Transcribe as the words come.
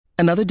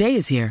Another day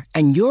is here,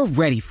 and you're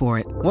ready for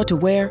it. What to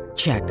wear?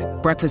 Check.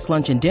 Breakfast,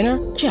 lunch, and dinner?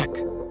 Check.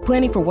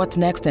 Planning for what's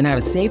next and how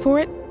to save for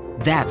it?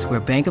 That's where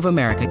Bank of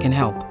America can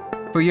help.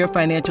 For your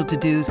financial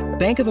to-dos,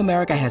 Bank of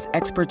America has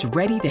experts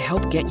ready to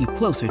help get you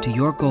closer to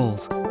your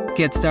goals.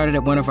 Get started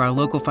at one of our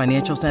local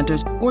financial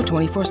centers or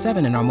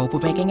 24/7 in our mobile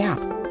banking app.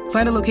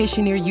 Find a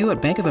location near you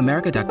at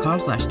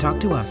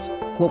bankofamerica.com/talktous.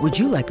 What would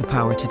you like the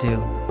power to do?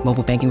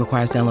 Mobile banking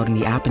requires downloading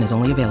the app and is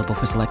only available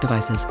for select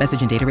devices.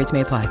 Message and data rates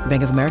may apply.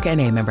 Bank of America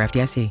N.A., member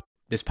FDIC.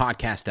 This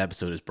podcast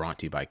episode is brought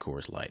to you by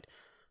Coors Light.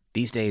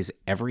 These days,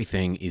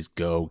 everything is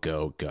go,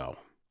 go, go.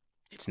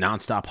 It's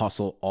nonstop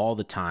hustle all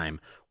the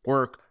time.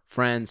 Work,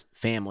 friends,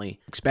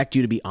 family, expect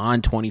you to be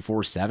on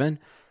 24/7.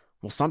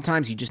 Well,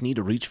 sometimes you just need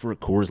to reach for a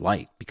Coors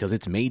Light because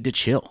it's made to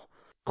chill.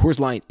 Coors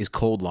Light is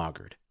cold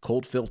lagered,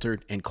 cold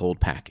filtered, and cold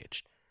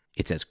packaged.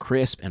 It's as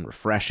crisp and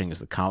refreshing as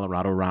the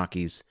Colorado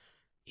Rockies.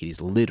 It is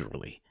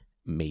literally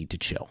made to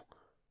chill.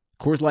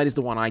 Coors Light is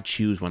the one I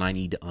choose when I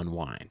need to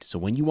unwind. So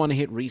when you want to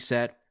hit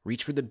reset,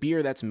 reach for the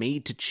beer that's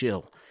made to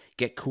chill.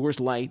 Get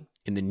Coors Light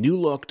in the new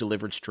look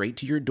delivered straight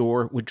to your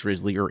door with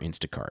Drizzly or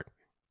Instacart.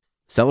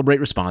 Celebrate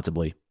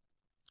responsibly.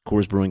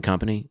 Coors Brewing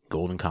Company,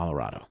 Golden,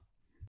 Colorado.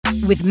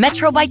 With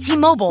Metro by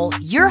T-Mobile,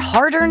 your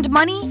hard-earned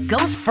money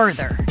goes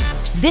further.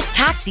 This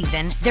tax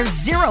season, there's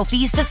zero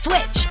fees to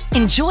switch.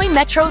 Enjoy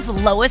Metro's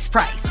lowest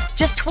price,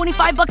 just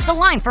 $25 a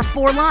line for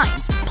 4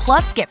 lines.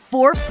 Plus, get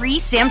 4 free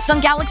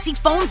Samsung Galaxy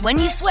phones when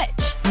you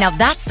switch. Now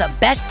that's the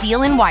best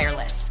deal in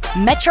wireless.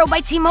 Metro by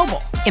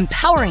T-Mobile,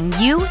 empowering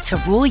you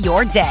to rule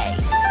your day.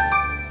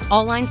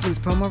 All lines lose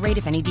promo rate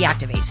if any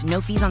deactivates. No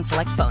fees on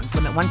select phones.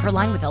 Limit 1 per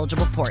line with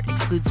eligible port.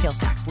 Excludes sales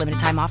tax. Limited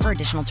time offer.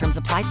 Additional terms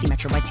apply. See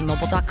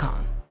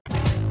metrobytmobile.com.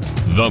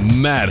 The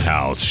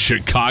Madhouse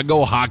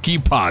Chicago Hockey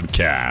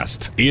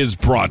Podcast is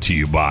brought to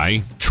you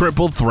by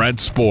Triple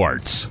Threat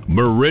Sports,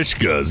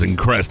 Marishka's in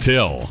Crest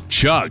Hill,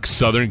 Chuck's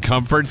Southern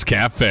Comforts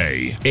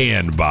Cafe,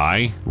 and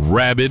by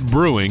Rabid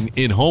Brewing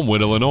in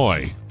Homewood,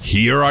 Illinois.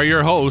 Here are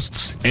your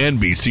hosts,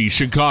 NBC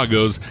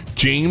Chicago's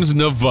James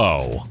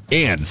Naveau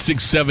and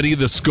 670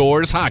 The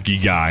Score's hockey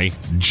guy,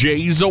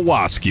 Jay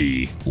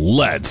Zawaski.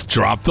 Let's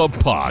drop the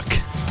puck.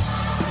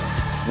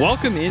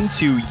 Welcome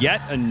into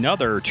yet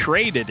another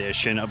trade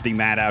edition of the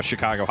Madhouse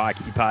Chicago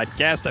Hockey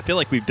Podcast. I feel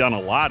like we've done a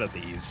lot of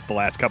these the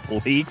last couple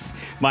of weeks.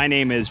 My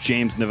name is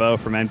James Naveau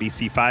from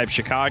NBC5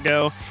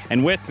 Chicago,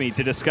 and with me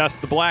to discuss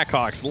the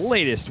Blackhawks'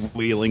 latest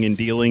wheeling and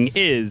dealing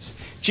is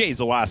Jay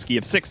Zawaski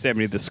of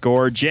 670 The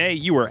Score. Jay,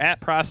 you were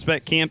at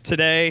Prospect Camp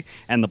today,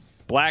 and the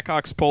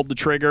Blackhawks pulled the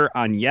trigger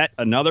on yet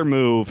another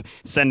move,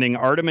 sending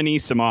Artem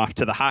Anisimov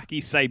to the Hockey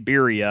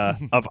Siberia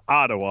of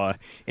Ottawa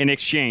in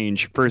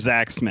exchange for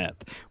Zach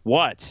Smith.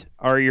 What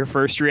are your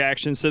first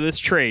reactions to this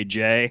trade,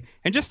 Jay?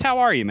 And just how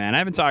are you, man? I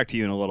haven't talked to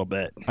you in a little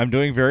bit. I'm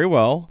doing very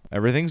well.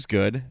 Everything's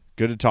good.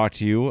 Good to talk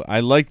to you.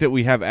 I like that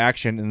we have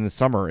action in the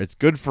summer. It's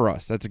good for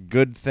us. That's a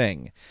good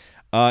thing.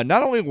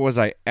 Not only was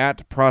I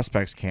at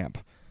Prospects Camp,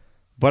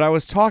 but I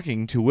was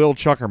talking to Will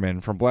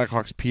Chuckerman from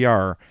Blackhawks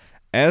PR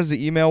as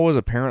the email was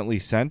apparently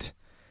sent.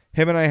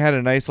 Him and I had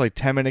a nice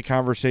 10-minute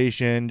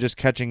conversation, just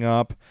catching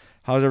up.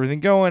 How's everything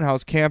going?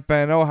 How's camp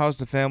been? Oh, how's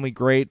the family?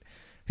 Great.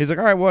 He's like,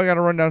 all right, well, I got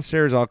to run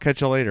downstairs. I'll catch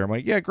you later. I'm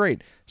like, yeah,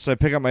 great. So I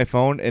pick up my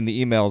phone, and the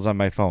email's on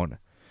my phone.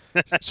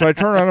 So I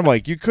turn around, I'm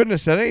like, you couldn't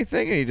have said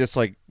anything? And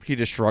he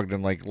just shrugged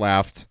and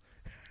laughed.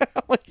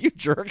 I'm like, you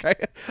jerk.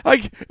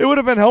 It would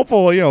have been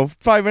helpful,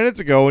 5 minutes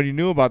ago when you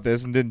knew about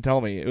this and didn't tell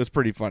me. It was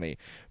pretty funny.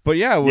 But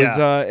yeah,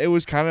 it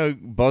was kind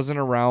of buzzing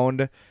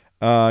around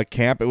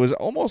camp. It was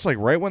almost like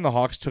right when the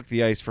Hawks took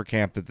the ice for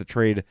camp that the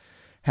trade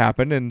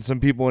happened, and some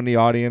people in the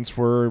audience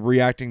were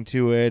reacting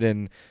to it,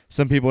 and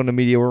some people in the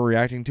media were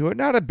reacting to it.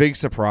 Not a big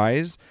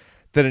surprise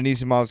that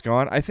Anisimov's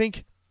gone. I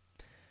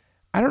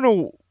don't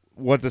know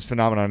what this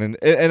phenomenon,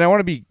 and I want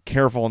to be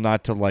careful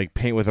not to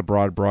paint with a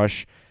broad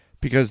brush,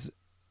 because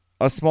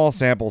a small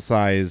sample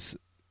size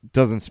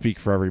doesn't speak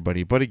for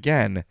everybody. But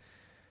again,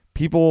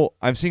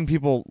 I'm seeing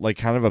people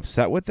kind of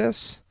upset with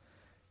this.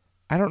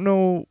 I don't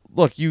know.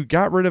 Look, you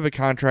got rid of a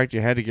contract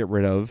you had to get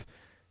rid of.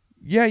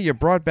 Yeah, you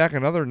brought back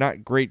another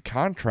not great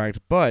contract,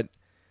 but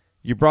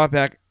you brought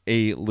back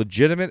a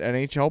legitimate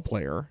NHL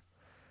player,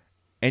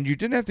 and you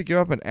didn't have to give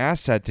up an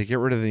asset to get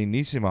rid of the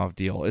Anisimov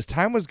deal. As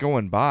time was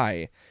going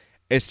by,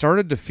 it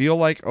started to feel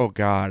like, oh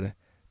God,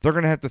 they're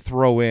going to have to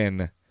throw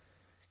in,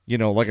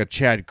 like a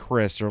Chad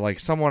Chris or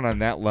someone on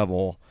that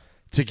level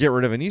to get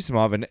rid of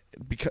Anisimov.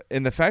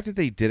 And the fact that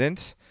they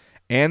didn't,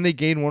 and they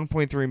gain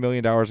 $1.3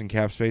 million in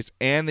cap space,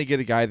 and they get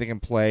a guy that can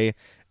play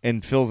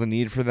and fills a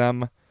need for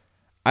them,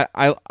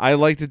 I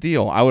like the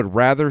deal. I would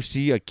rather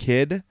see a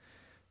kid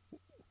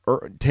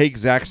or take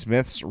Zach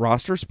Smith's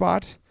roster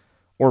spot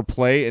or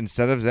play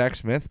instead of Zach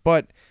Smith.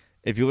 But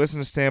if you listen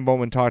to Stan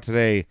Bowman talk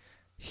today,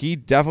 he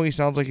definitely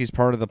sounds like he's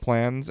part of the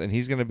plans, and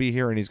he's going to be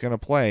here and he's going to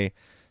play.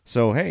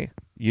 So, hey,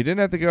 you didn't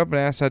have to give up an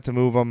asset to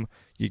move him.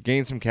 You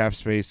gained some cap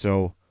space.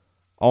 So,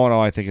 all in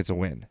all, I think it's a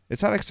win.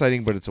 It's not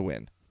exciting, but it's a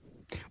win.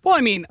 Well,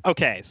 I mean,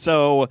 okay,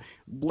 so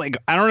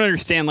I don't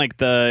understand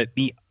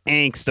the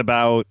angst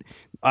about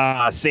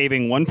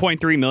saving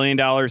 $1.3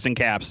 million in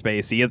cap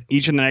space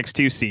each of the next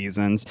 2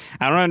 seasons.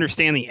 I don't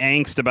understand the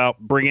angst about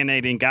bringing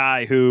in a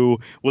guy who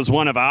was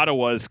one of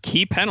Ottawa's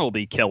key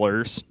penalty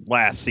killers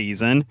last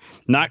season.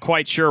 Not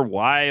quite sure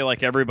why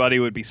everybody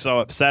would be so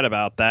upset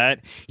about that.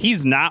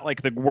 He's not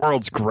the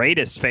world's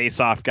greatest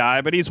face-off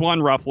guy, but he's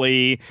won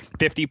roughly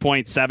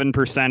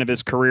 50.7% of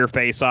his career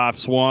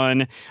face-offs,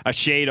 won a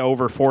shade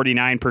over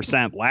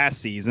 49% last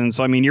season.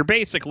 So, I mean, you're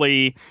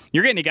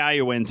getting a guy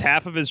who wins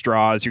half of his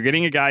draws. You're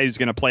getting a guy who's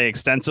going to play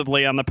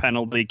extensively on the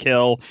penalty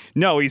kill.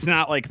 No, he's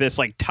not this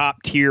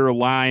top tier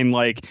line,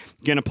 going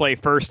to play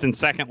first and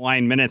second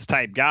line minutes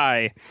type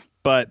guy.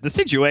 But the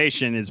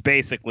situation is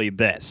basically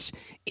this.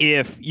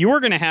 If you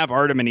were going to have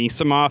Artem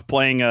Anisimov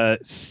playing a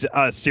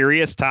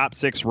serious top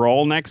 6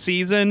 role next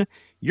season,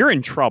 you're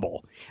in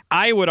trouble.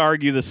 I would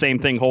argue the same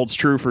thing holds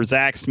true for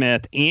Zach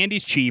Smith, and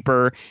he's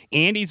cheaper,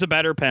 and he's a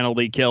better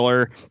penalty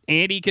killer,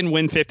 and he can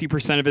win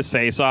 50% of his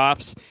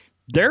faceoffs.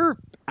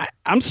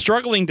 I'm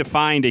struggling to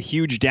find a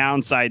huge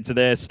downside to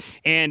this.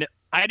 And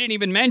I didn't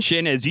even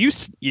mention, as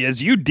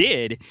you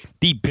did,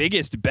 the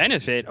biggest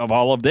benefit of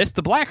all of this.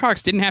 The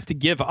Blackhawks didn't have to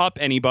give up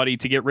anybody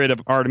to get rid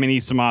of Artem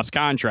Anisimov's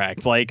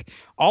contract.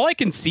 All I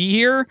can see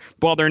here,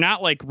 while they're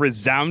not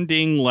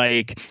resounding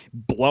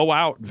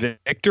blowout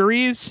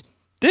victories,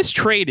 this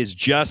trade is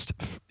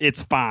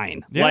it's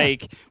fine. Yeah.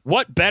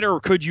 What better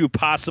could you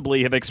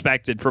possibly have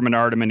expected from an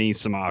Artem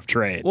Anisimov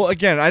trade? Well,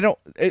 again, I don't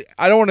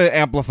want to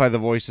amplify the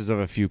voices of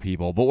a few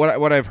people, but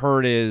what I've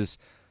heard is,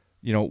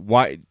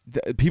 why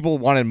people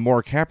wanted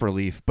more cap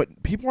relief,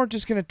 but people aren't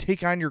just going to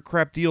take on your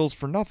crap deals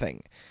for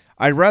nothing.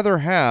 I'd rather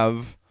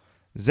have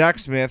Zach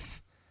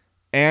Smith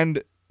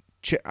and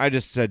I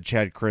just said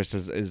Chad Chris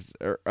is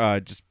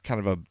just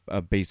kind of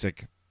a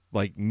basic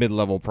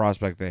mid-level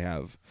prospect they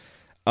have.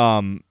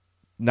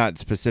 Not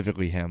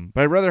specifically him,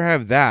 but I'd rather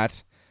have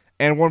that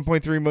and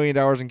 $1.3 million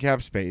in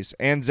cap space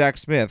and Zach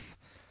Smith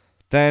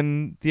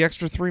than the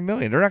extra $3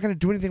 million. They're not going to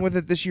do anything with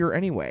it this year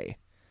anyway.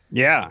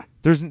 Yeah.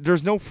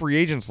 There's no free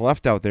agents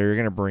left out there you're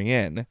going to bring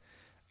in.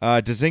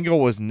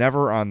 Dzingel was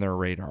never on their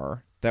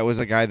radar. That was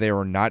a guy they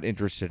were not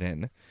interested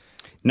in.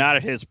 Not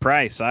at his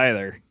price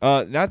either.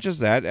 Not just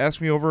that. Ask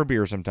me over a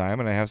beer sometime,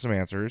 and I have some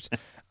answers.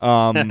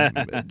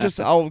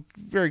 I'll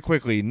very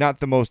quickly, not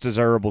the most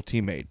desirable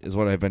teammate is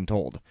what I've been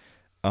told.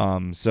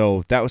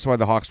 So that was why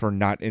the Hawks were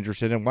not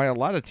interested and why a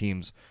lot of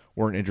teams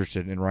weren't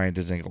interested in Ryan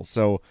Dzingel.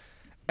 So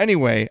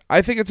anyway,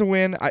 I think it's a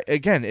win.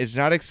 Again, it's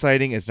not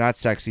exciting. It's not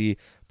sexy,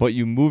 but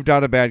you moved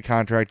out a bad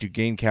contract. You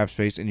gained cap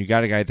space and you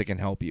got a guy that can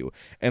help you.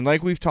 And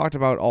like we've talked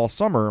about all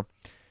summer,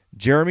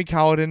 Jeremy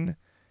Colliton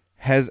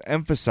has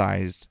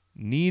emphasized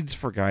needs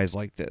for guys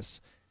like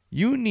this.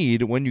 You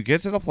need, when you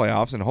get to the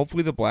playoffs, and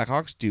hopefully the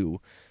Blackhawks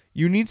do,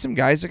 you need some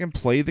guys that can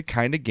play the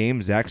kind of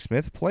game Zach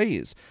Smith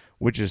plays,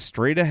 which is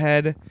straight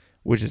ahead,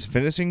 which is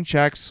finishing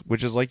checks,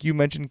 which is, like you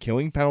mentioned,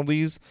 killing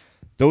penalties.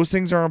 Those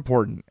things are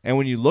important. And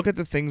when you look at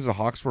the things the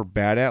Hawks were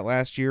bad at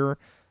last year,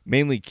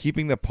 mainly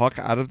keeping the puck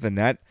out of the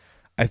net,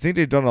 I think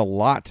they've done a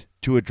lot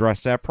to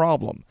address that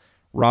problem.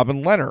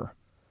 Robin Lehner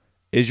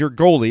is your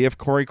goalie if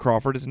Corey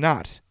Crawford is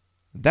not.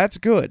 That's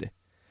good.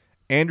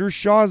 Andrew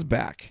Shaw's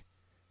back.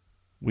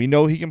 We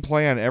know he can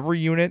play on every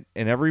unit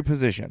in every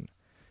position.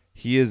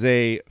 He is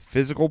a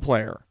physical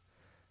player.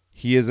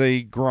 He is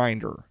a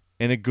grinder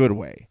in a good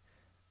way.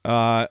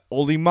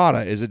 Oli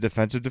Mata is a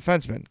defensive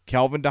defenseman.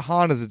 Calvin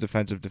DeHaan is a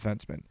defensive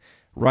defenseman.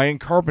 Ryan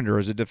Carpenter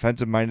is a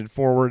defensive-minded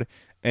forward.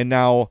 And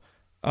now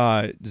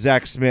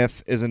Zach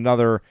Smith is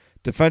another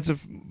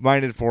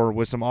defensive-minded forward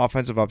with some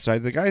offensive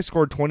upside. The guy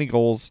scored 20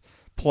 goals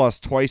plus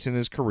twice in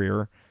his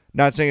career.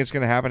 Not saying it's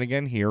going to happen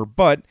again here,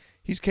 but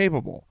he's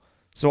capable.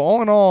 So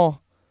all in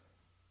all,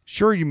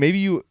 sure, maybe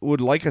you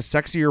would like a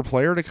sexier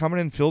player to come in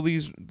and fill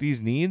these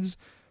needs,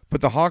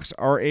 but the Hawks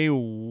are a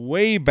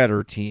way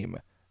better team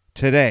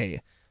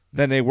today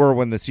than they were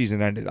when the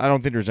season ended. I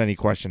don't think there's any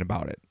question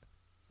about it.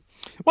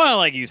 Well,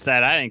 like you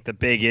said, I think the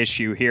big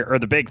issue here, or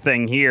the big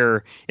thing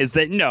here, is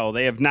that no,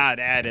 they have not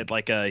added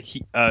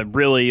a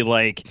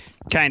really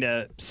kind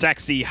of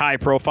sexy,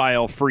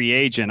 high-profile free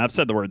agent. I've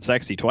said the word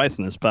sexy twice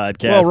in this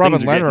podcast. Well, Robin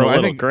Lehner,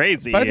 I think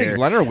crazy. But I think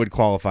Lehner would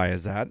qualify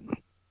as that.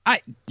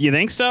 Do you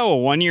think so?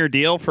 A 1-year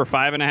deal for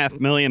 $5.5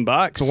 million?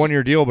 It's a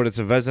 1-year deal, but it's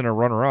a Vezina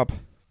runner-up.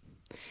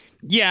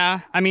 Yeah,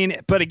 I mean,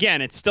 but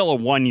again, it's still a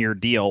 1-year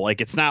deal.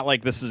 It's not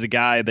like this is a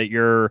guy that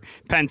you're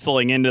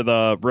penciling into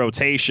the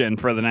rotation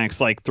for the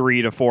next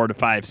 3 to 4 to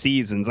 5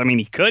 seasons. I mean,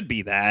 he could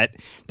be that.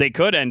 They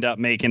could end up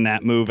making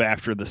that move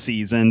after the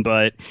season,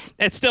 but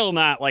it's still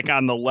not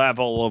on the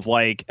level of an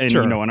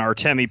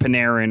Artemi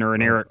Panarin or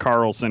an Erik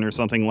Karlsson or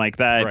something like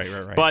that.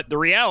 Right. But the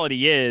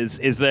reality is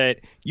that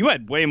you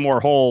had way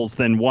more holes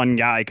than one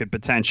guy could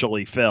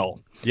potentially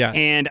fill. Yeah.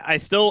 And I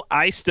still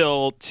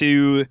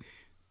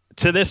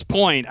to this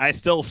point, I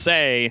still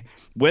say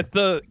with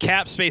the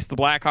cap space the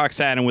Blackhawks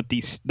had and with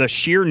the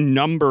sheer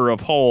number of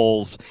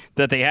holes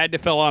that they had to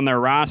fill on their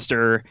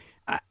roster,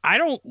 I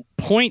don't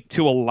point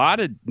to a lot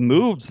of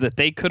moves that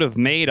they could have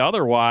made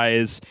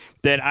otherwise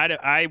that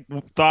I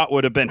thought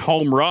would have been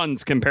home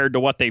runs compared to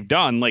what they've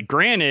done. Like,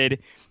 granted,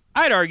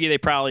 I'd argue they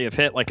probably have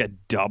hit like a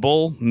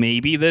double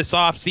maybe this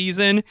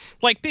offseason.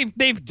 Like,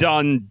 they've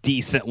done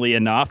decently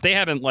enough. They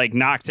haven't like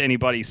knocked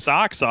anybody's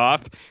socks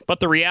off. But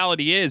the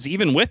reality is,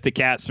 even with the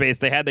cap space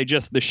they had,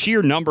 the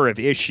sheer number of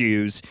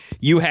issues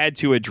you had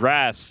to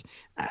address,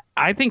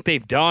 I think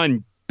they've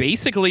done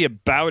basically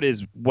about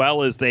as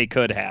well as they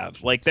could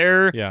have. Like,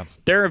 there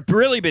have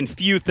really been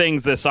few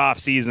things this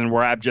offseason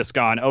where I've just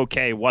gone,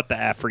 okay, what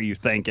the F are you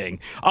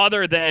thinking?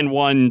 Other than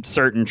one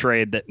certain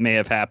trade that may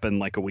have happened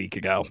like a week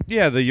ago.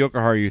 Yeah, the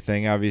Yokoharu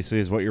thing obviously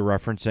is what you're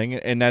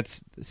referencing, and that's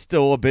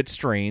still a bit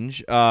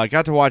strange.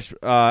 Got to watch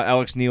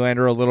Alex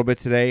Nylander a little bit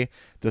today.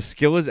 The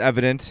skill is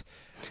evident.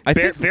 I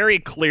think very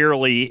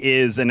clearly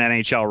is an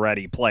NHL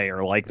ready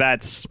player. Like,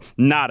 that's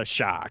not a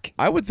shock.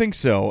 I would think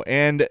so.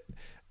 And,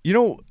 you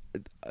know,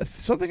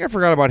 something I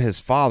forgot about his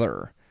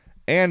father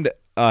and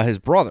his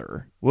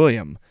brother,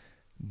 William,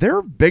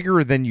 they're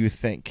bigger than you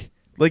think.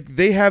 Like,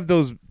 they have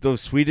those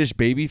Swedish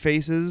baby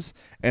faces,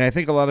 and I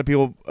think a lot of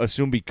people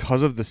assume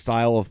because of the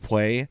style of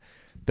play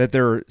that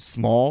they're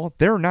small.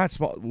 They're not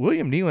small.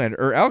 William Nylander,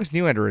 or Alex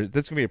Nylander,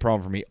 that's going to be a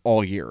problem for me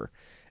all year,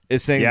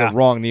 is saying the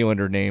wrong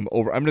Nylander name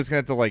over. I'm just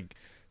going to have to, like,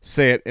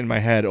 say it in my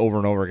head over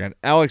and over again.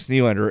 Alex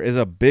Nylander is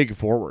a big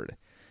forward.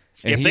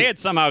 And if they had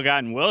somehow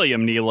gotten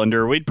William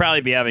Nylander, we'd probably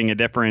be having a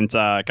different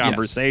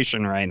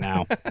conversation right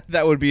now.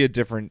 That would be a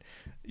different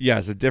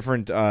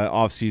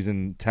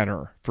off-season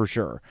tenor for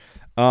sure.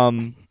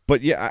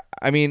 But yeah,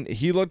 I mean,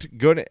 he looked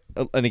good.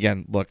 And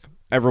again, look,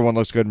 everyone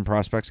looks good in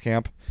prospects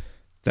camp.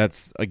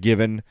 That's a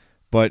given.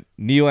 But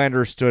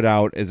Nylander stood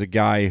out as a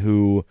guy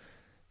who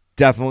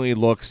definitely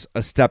looks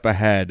a step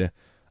ahead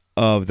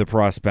of the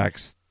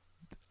prospects,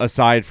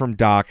 aside from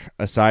Doc,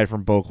 aside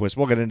from Boqvist.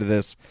 We'll get into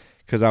this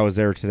because I was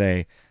there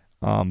today.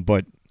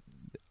 But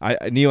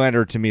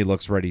Nylander to me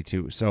looks ready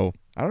too. So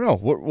I don't know.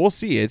 We'll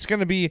see. It's going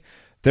to be,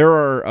 there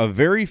are a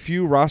very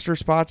few roster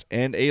spots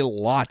and a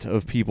lot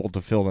of people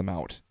to fill them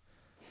out.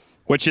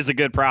 Which is a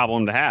good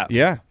problem to have.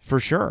 Yeah, for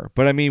sure.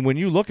 But I mean, when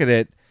you look at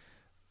it,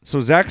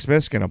 so Zach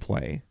Smith's going to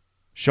play.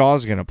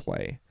 Shaw's going to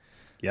play.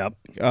 Yep.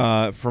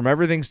 From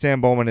everything Stan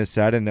Bowman has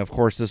said, and of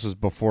course this was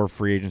before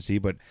free agency,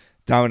 but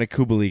Dominic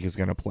Kubalik is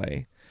going to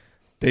play.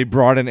 They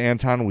brought in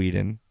Anton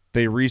Whedon.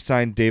 They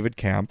re-signed David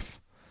Kampf.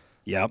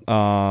 Yep.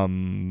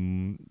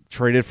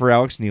 Traded for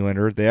Alex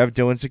Nylander. They have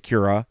Dylan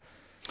Secura.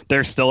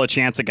 There's still a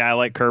chance a guy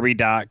like Kirby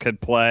Dach could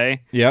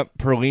play. Yep.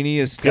 Perlini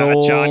is still...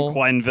 Got John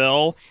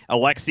Quenneville.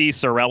 Alexi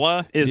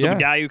Sorella is a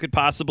guy who could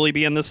possibly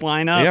be in this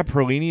lineup. Yeah,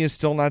 Perlini is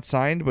still not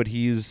signed, but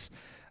he's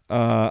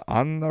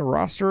on the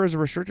roster as a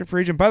restricted free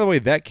agent. By the way,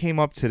 that came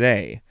up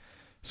today.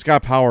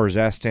 Scott Powers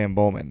asked Stan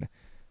Bowman,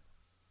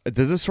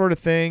 does this sort of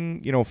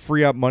thing,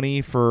 free up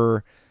money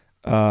for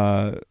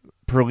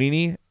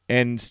Perlini?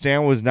 And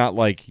Stan was not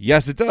like,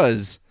 yes, it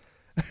does.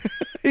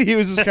 He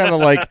was just kind of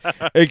like,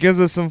 it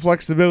gives us some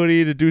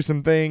flexibility to do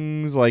some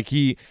things. Like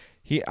he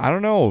I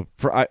don't know.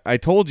 I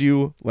told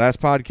you last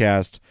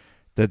podcast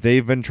that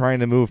they've been trying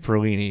to move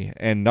Perlini,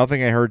 and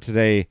nothing I heard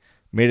today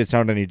made it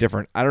sound any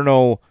different. I don't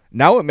know.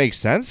 Now it makes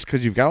sense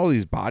because you've got all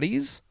these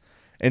bodies,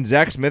 and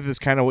Zach Smith is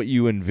kind of what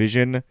you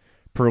envision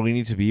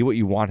Perlini to be, what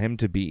you want him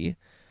to be.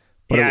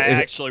 But I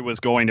actually was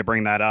going to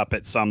bring that up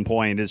at some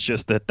point. It's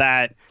just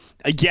that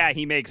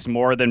he makes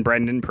more than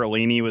Brendan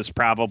Perlini was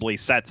probably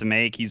set to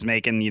make. He's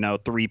making,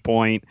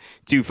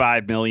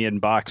 $3.25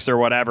 million or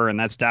whatever, and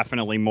that's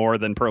definitely more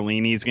than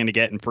Perlini's going to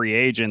get in free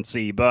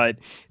agency. But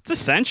it's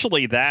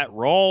essentially that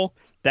role,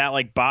 that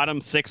like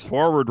bottom six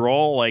forward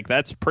role. Like,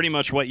 that's pretty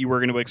much what you were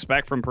going to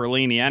expect from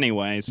Perlini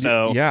anyway.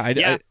 So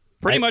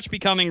pretty much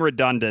becoming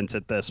redundant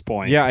at this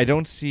point. Yeah, I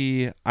don't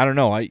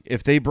know.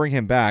 If they bring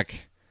him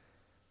back,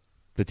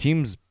 the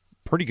team's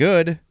pretty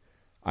good.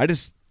 I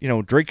just,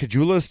 Drake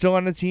Caggiula is still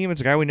on the team.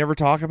 It's a guy we never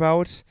talk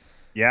about.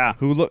 Yeah.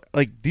 Who look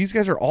like these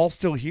guys are all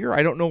still here.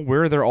 I don't know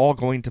where they're all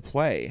going to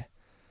play.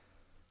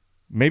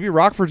 Maybe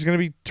Rockford's going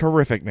to be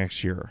terrific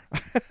next year.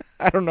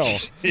 I don't know.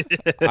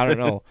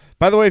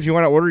 By the way, if you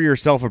want to order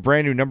yourself a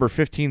brand new number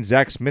 15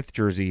 Zach Smith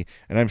jersey,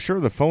 and I'm sure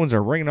the phones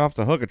are ringing off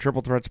the hook at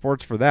Triple Threat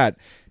Sports for that,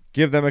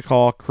 give them a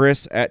call.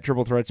 Chris at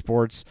Triple Threat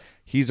Sports.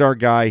 He's our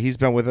guy. He's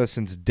been with us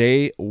since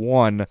day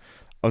one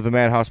of the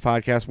Madhouse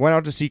podcast. Went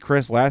out to see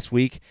Chris last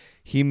week.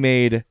 He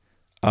made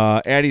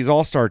Addie's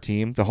All-Star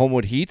team, the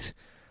Homewood Heat.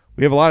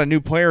 We have a lot of new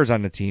players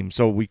on the team,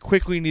 so we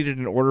quickly needed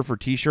an order for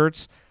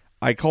T-shirts.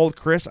 I called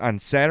Chris on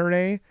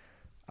Saturday.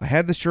 I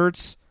had the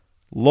shirts,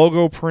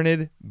 logo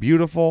printed,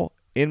 beautiful,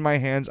 in my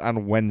hands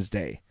on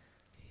Wednesday.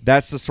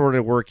 That's the sort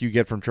of work you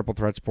get from Triple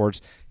Threat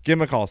Sports. Give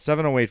them a call,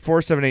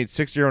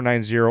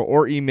 708-478-6090,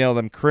 or email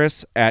them,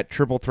 Chris at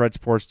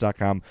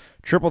triplethreatsports.com.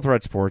 Triple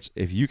Threat Sports,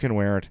 if you can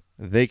wear it,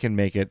 they can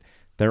make it.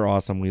 They're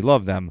awesome. We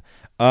love them.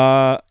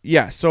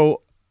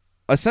 So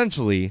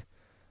essentially,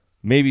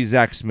 maybe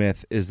Zach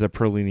Smith is the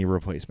Perlini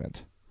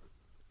replacement.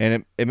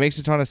 And it makes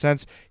a ton of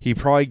sense. He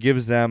probably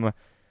gives them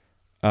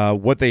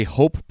what they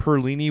hope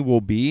Perlini will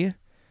be.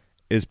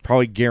 is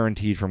probably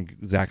guaranteed from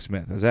Zach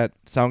Smith. Does that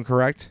sound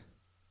correct?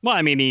 Well,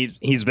 I mean,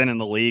 he's been in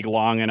the league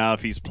long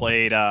enough. He's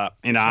played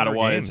in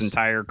Ottawa his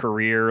entire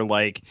career.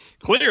 Like,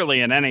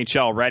 clearly an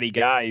NHL-ready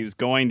guy who's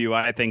going to,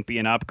 I think, be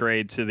an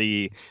upgrade to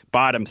the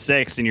bottom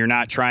six, and you're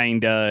not trying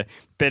to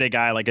fit a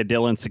guy like a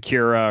Dylan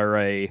Secura or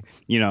a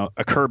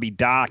Kirby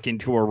Dach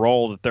into a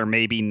role that they're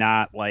maybe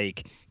not,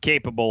 like,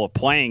 capable of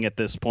playing at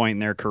this point in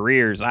their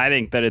careers. I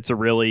think that it's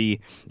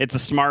a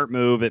smart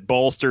move. It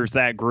bolsters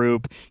that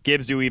group,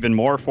 gives you even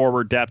more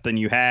forward depth than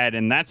you had,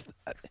 and that's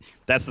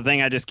the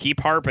thing I just keep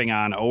harping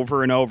on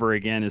over and over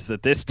again, is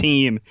that this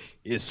team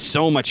is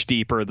so much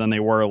deeper than they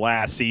were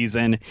last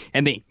season,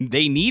 and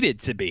they needed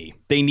to be.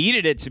 They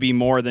needed it to be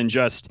more than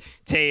just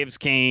Taves,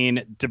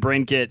 Kane,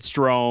 DeBrincat,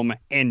 Strome,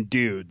 and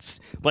dudes.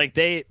 Like,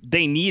 they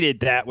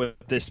needed that with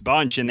this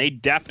bunch, and they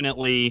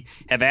definitely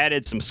have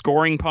added some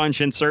scoring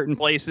punch in certain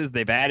places.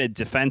 They've added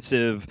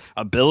defensive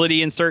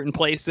ability in certain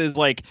places.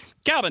 Like,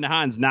 Calvin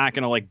Hahn's not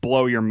going to, like,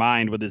 blow your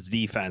mind with his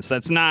defense.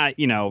 That's not,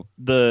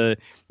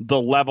 the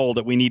level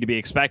that we need to be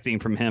expecting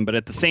from him. But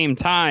at the same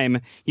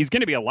time, he's going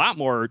to be a lot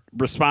more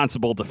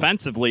responsible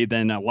defensively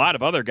than a lot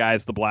of other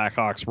guys the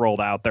Blackhawks rolled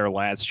out there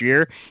last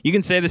year. You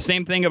can say the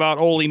same thing about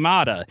Olli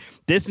Maatta.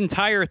 This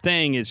entire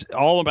thing is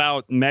all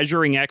about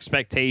measuring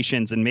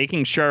expectations and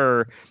making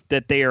sure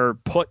that they are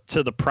put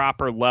to the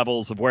proper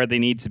levels of where they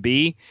need to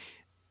be.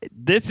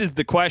 This is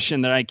the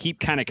question that I keep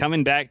kind of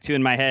coming back to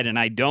in my head, and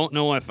I don't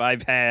know if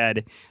I've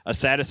had a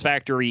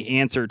satisfactory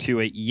answer to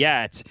it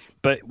yet.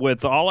 But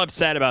with all I've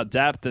said about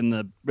depth and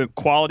the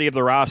quality of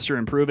the roster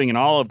improving and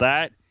all of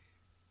that,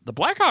 the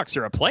Blackhawks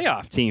are a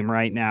playoff team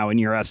right now in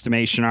your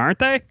estimation, aren't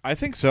they? I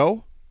think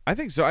so. I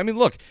mean,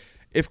 look,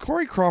 if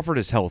Corey Crawford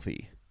is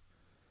healthy,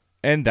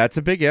 and that's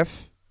a big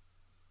if,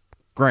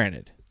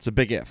 granted, it's a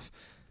big if,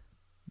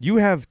 you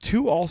have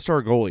two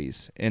all-star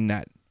goalies in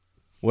net.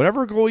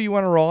 Whatever goal you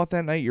want to roll out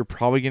that night, you're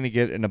probably going to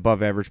get an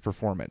above-average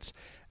performance.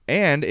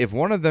 And if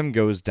one of them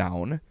goes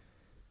down,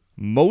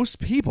 most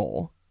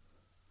people,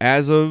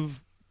 as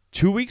of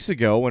 2 weeks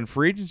ago when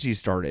free agency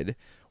started,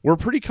 were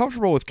pretty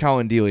comfortable with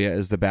Colin Delia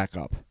as the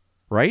backup,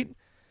 right?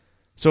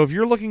 So if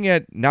you're looking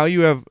at, now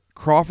you have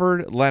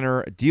Crawford,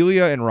 Leonard,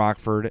 Delia, and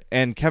Rockford,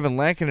 and Kevin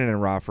Lankinen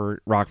and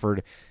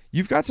Rockford,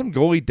 you've got some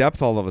goalie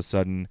depth all of a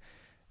sudden.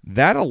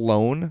 That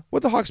alone,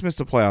 what the Hawks missed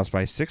the playoffs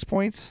by 6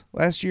 points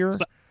last year?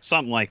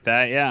 Something like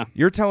that, yeah.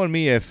 You're telling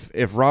me if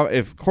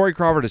Corey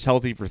Crawford is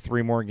healthy for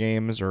 3 more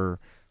games or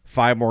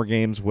 5 more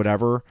games,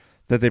 whatever,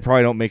 that they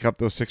probably don't make up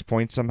those 6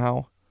 points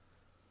somehow?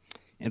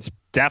 It's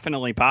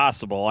definitely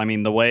possible. I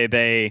mean, the way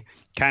they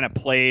kind of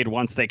played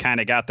once they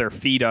kind of got their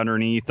feet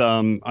underneath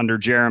them under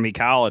Jeremy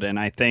Colliton,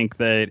 I think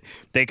that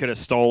they could have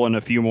stolen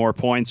a few more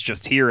points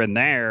just here and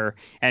there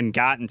and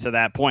gotten to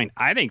that point.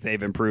 I think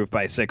they've improved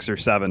by 6 or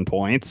 7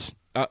 points.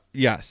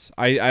 Yes,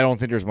 I don't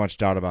think there's much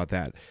doubt about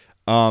that.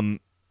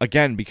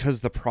 Again,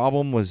 because the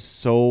problem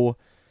was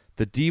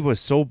the D was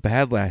so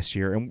bad last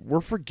year, and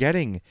we're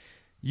forgetting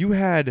you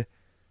had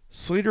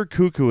Slater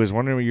Cuckoo as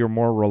one of your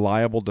more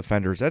reliable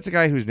defenders. That's a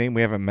guy whose name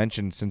we haven't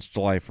mentioned since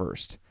July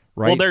 1st,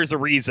 right? Well, there's a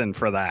reason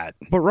for that.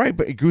 But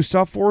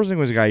Gustav Forsling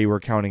was a guy you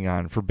were counting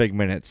on for big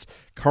minutes.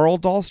 Carl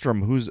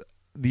Dahlstrom, who's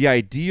the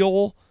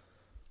ideal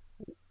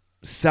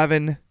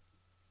 7,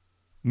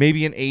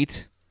 maybe an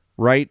 8,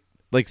 right?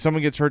 Like,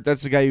 someone gets hurt,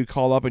 that's the guy you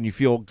call up and you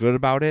feel good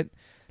about it.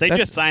 They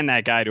just signed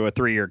that guy to a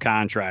 3-year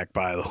contract,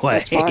 by the way.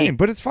 That's fine,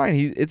 but it's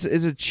fine. It's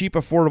a cheap,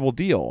 affordable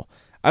deal.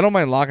 I don't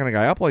mind locking a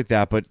guy up like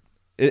that, but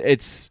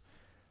it's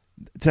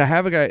to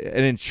have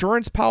an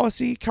insurance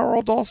policy,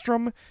 Carl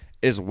Dahlstrom,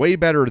 is way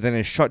better than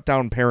a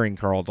shutdown pairing,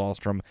 Carl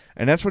Dahlstrom,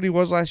 and that's what he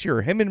was last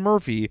year. Him and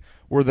Murphy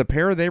were the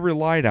pair they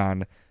relied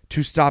on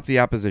to stop the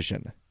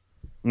opposition.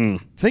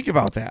 Think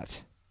about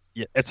that.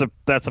 Yeah, that's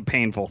a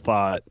painful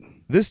thought.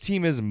 This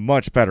team is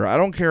much better. I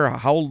don't care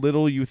how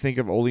little you think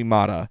of Olli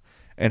Maatta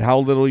and how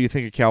little you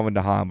think of Calvin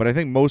DeHaan, but I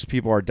think most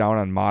people are down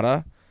on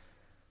Maatta.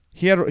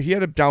 He had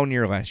a down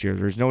year last year.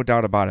 There's no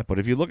doubt about it. But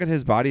if you look at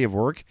his body of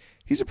work,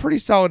 he's a pretty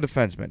solid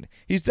defenseman.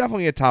 He's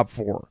definitely a top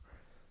 4.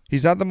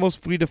 He's not the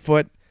most fleet of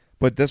foot,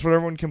 but that's what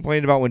everyone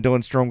complained about when Dylan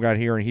Strome got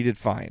here, and he did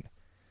fine.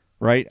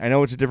 Right? I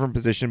know it's a different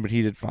position, but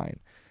he did fine.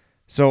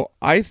 So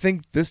I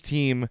think this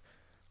team,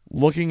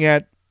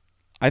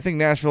 I think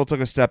Nashville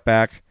took a step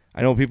back.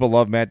 I know people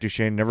love Matt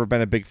Duchene. Never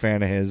been a big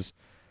fan of his.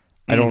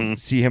 I don't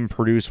see him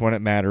produce when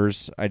it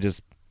matters. I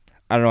don't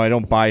know. I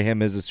don't buy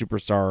him as a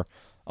superstar.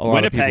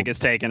 Winnipeg has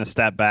taken a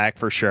step back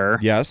for sure.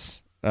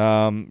 Yes.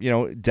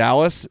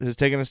 Dallas has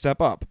taken a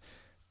step up.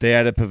 They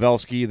added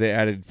Pavelski. They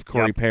added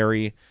Corey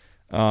Perry.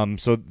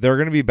 So they're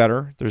going to be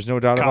better. There's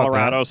no doubt about that.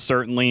 Colorado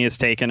certainly has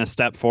taken a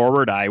step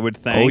forward, I would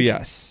think. Oh,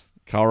 yes.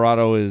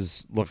 Colorado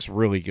looks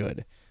really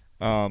good.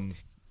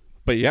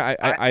 But yeah,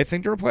 I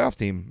think they're a playoff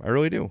team. I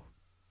really do.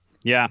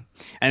 Yeah.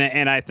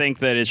 And I think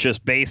that it's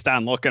just based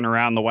on looking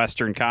around the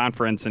Western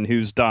Conference and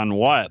who's done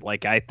what.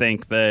 Like, I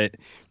think that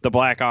the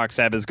Blackhawks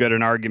have as good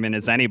an argument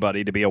as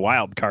anybody to be a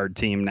wild card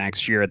team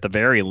next year at the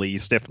very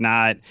least, if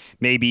not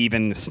maybe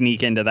even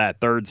sneak into that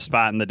third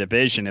spot in the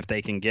division if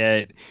they can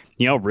get,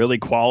 really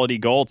quality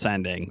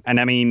goaltending. And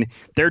I mean,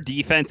 their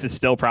defense is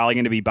still probably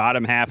going to be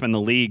bottom half in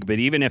the league, but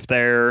even if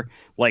they're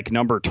like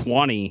number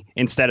 20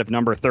 instead of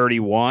number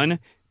 31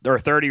 or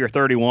 30 or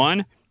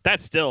 31,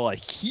 that's still a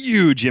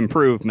huge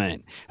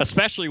improvement,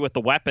 especially with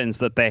the weapons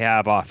that they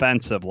have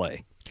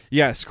offensively.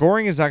 Yeah,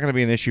 scoring is not going to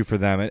be an issue for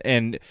them.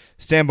 And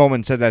Stan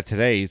Bowman said that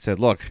today. He said,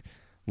 look,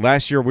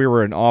 last year we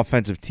were an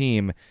offensive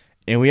team,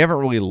 and we haven't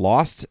really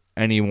lost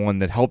anyone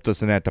that helped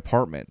us in that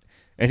department.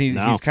 And he's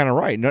kind of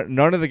right.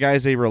 None of the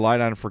guys they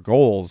relied on for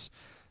goals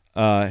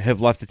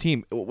have left the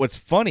team. What's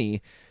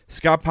funny,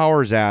 Scott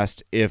Powers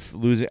asked if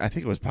losing, I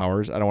think it was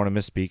Powers, I don't want to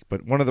misspeak,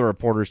 but one of the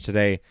reporters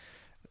today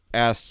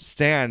asked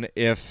Stan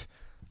if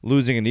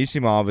losing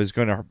Anisimov is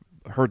going to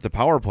hurt the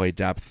power play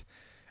depth.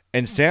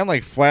 And Stan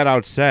flat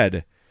out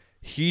said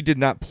he did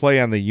not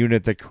play on the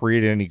unit that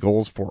created any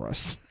goals for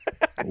us.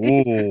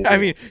 I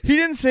mean, he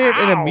didn't say it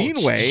in a mean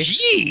way,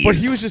 but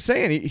he was just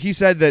saying, he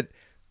said that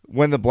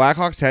when the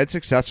Blackhawks had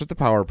success with the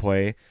power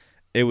play,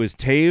 it was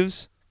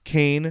Taves,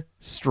 Kane,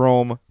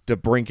 Strome,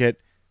 DeBrincat,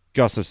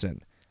 Gustafsson.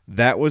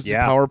 That was the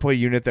power play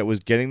unit that was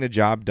getting the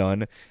job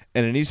done.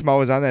 And Anisimov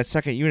was on that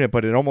second unit,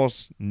 but it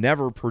almost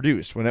never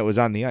produced when it was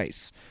on the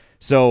ice.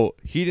 So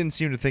he didn't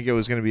seem to think it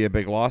was going to be a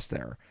big loss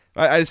there.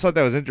 I just thought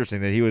that was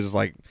interesting that he was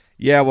like,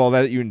 yeah, well,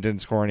 that unit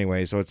didn't score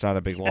anyway, so it's not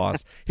a big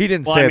loss. He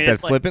didn't say it that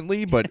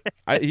flippantly, but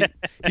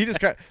he just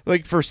got,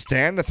 for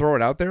Stan to throw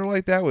it out there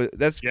like that,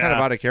 that's kind of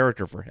out of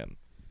character for him.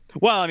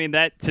 Well, I mean,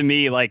 that to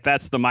me,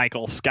 that's the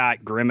Michael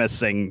Scott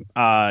grimacing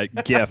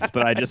gif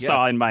that I just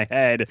saw in my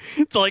head.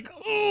 It's like,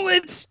 oh,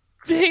 it's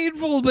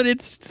painful, but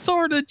it's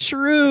sort of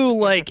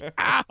true.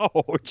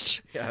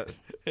 Ouch. Yeah,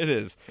 it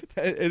is.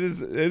 It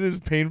is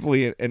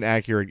painfully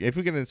inaccurate. If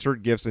we can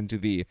insert gifs into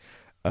the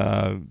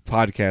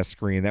podcast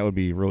screen, that would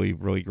be really,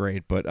 really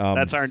great. But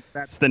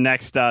that's the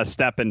next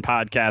step in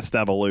podcast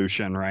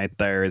evolution, right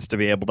there, is to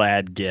be able to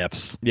add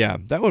gifs. Yeah,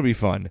 that would be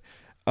fun.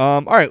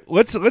 All right,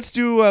 let's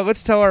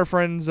tell our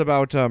friends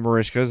about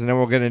Marishka's, and then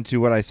we'll get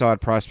into what I saw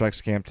at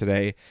Prospects Camp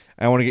today.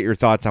 I want to get your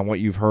thoughts on what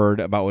you've heard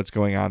about what's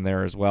going on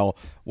there as well.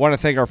 Want to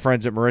thank our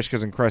friends at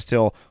Marishka's in Crest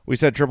Hill. We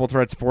said Triple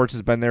Threat Sports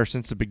has been there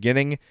since the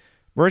beginning.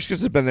 Marishka's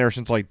has been there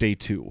since day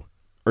 2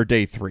 or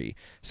day 3.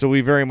 So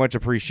we very much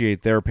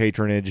appreciate their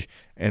patronage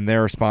and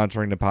their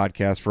sponsoring the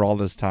podcast for all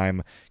this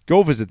time.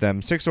 Go visit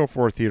them,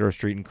 604 Theodore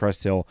Street in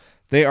Crest Hill.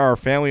 They are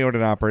family-owned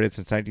and operated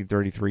since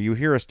 1933. You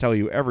hear us tell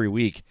you every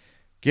week,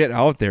 get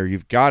out there.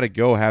 You've got to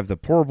go have the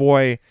poor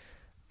boy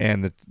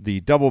and the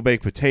double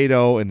baked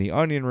potato and the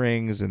onion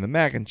rings and the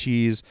mac and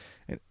cheese,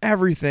 and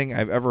everything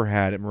I've ever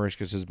had at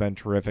Marishka's has been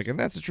terrific. And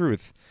that's the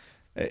truth.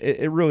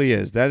 It really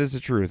is. That is the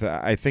truth.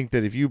 I think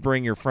that if you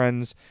bring your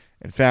friends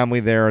and family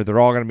there, they're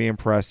all going to be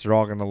impressed. They're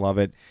all going to love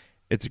it.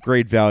 It's a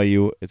great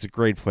value. It's a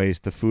great place.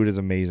 The food is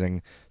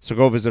amazing. So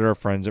go visit our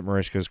friends at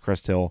Marishka's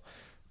Crest Hill,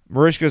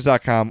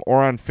 Marishkas.com,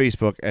 or on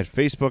Facebook at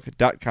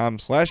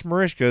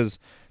facebook.com/Marishkas.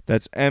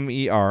 That's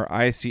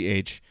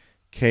Merichkas.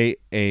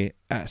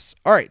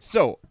 All right,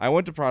 so I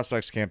went to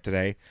Prospects Camp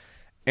today,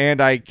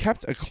 and I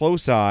kept a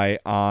close eye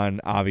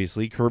on,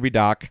 obviously, Kirby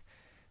Dach,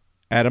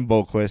 Adam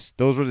Boqvist.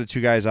 Those were the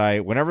two guys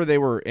whenever they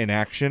were in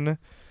action,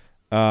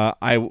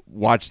 I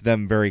watched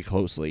them very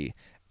closely.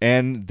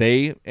 And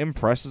they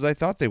impressed as I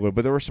thought they would.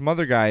 But there were some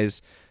other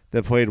guys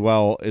that played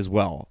well as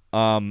well.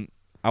 I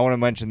want to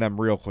mention them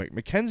real quick.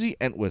 Mackenzie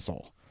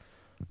Entwistle,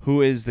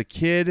 who is the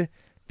kid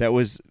that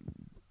was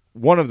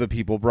one of the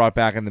people brought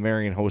back in the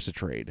Marian Hossa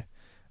trade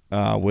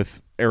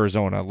with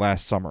Arizona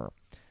last summer.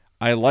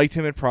 I liked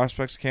him at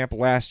Prospects Camp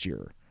last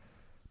year,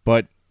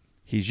 but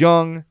he's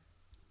young,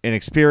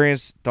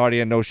 inexperienced, thought he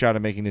had no shot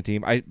at making the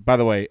team. By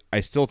the way, I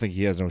still think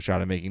he has no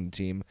shot at making the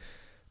team.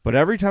 But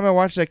every time I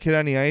watch that kid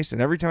on the ice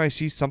and every time I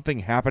see something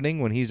happening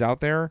when he's out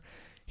there,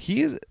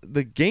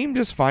 the game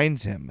just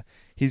finds him.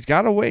 He's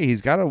got a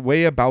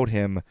way about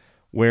him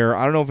where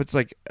I don't know if it's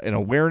an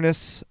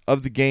awareness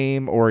of the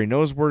game or he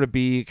knows where to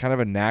be, kind of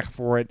a knack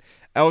for it.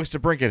 Alex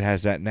DeBrincat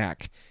has that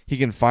knack. He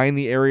can find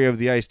the area of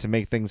the ice to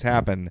make things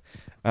happen.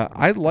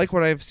 I like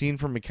what I've seen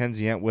from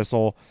Mackenzie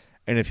Entwistle,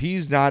 and if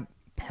he's not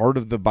part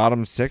of the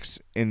bottom 6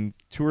 in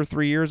 2 or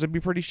 3 years, I'd be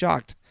pretty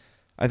shocked.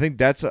 I think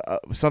that's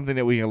something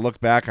that we can look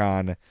back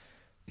on,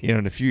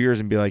 in a few years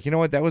and be like, you know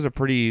what, that was a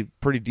pretty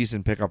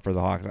decent pickup for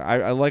the Hawks.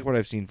 I like what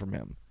I've seen from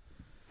him.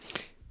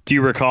 Do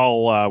you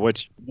recall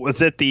which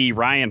was it, the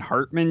Ryan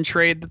Hartman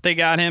trade that they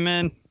got him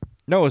in?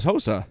 No, it was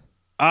Hossa.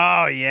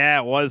 Oh yeah,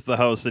 it was the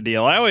Hossa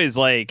deal. I always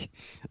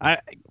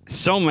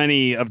so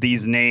many of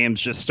these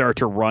names just start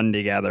to run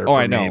together. Oh, for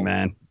I know, me,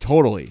 man.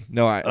 Totally.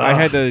 No, I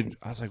had to.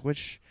 I was like, where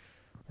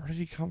did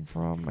he come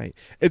from?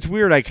 It's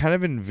weird. I kind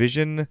of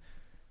envision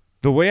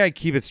the way I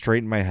keep it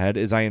straight in my head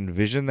is I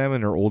envision them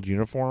in their old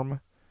uniform.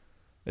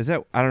 Is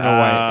that I don't know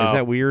why. Is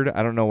that weird?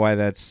 I don't know why.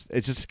 It's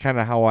just kind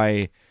of how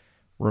I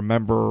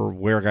remember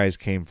where guys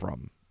came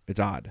from. It's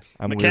odd.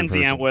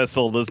 Mackenzie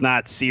Entwistle does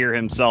not sear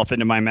himself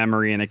into my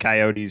memory in a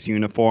Coyotes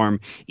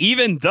uniform,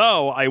 even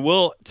though I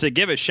will, to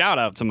give a shout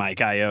out to my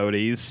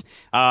Coyotes,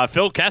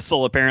 Phil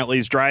Kessel apparently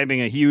is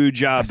driving a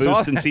huge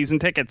boost in season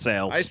ticket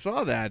sales. I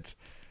saw that.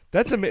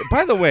 That's amazing.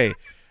 By the way,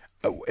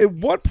 at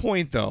what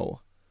point, though,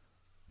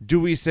 do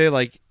we say,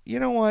 like, you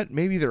know what,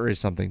 maybe there is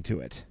something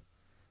to it?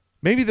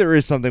 Maybe there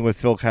is something with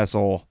Phil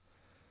Kessel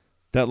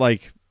that,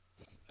 like,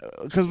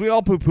 because we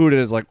all poo-pooed it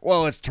as like,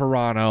 well, it's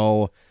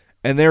Toronto,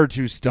 and they're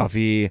too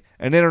stuffy,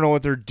 and they don't know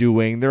what they're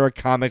doing. They're a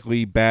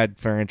comically bad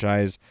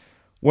franchise.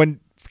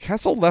 When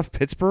Kessel left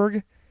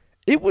Pittsburgh,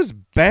 it was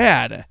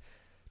bad.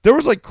 There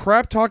was like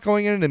crap talk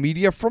going in the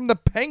media from the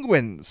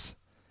Penguins.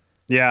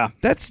 Yeah.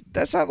 That's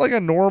not like a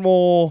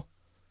normal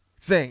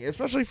thing,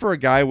 especially for a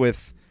guy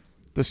with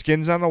the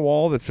skins on the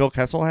wall that Phil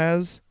Kessel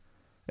has.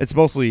 It's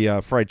mostly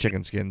fried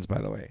chicken skins, by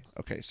the way.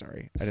 Okay,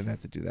 sorry. I didn't have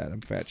to do that. I'm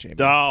fat shaming.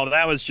 Oh,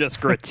 that was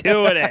just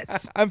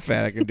gratuitous. I'm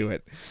fat. I can do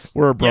it.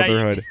 We're a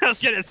brotherhood. Yeah, I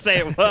was going to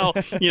say, well,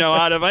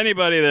 out of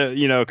anybody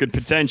that, could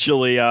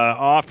potentially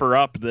offer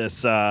up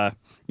this,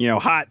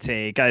 hot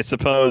take, I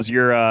suppose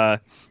you're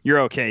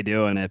okay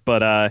doing it.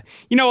 But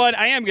you know what?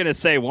 I am going to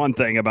say one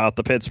thing about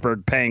the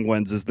Pittsburgh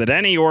Penguins is that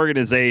any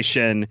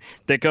organization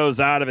that goes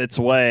out of its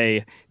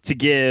way to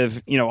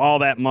give, all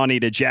that money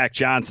to Jack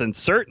Johnson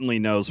certainly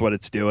knows what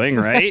it's doing,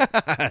 right?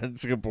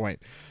 That's a good point.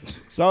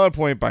 Solid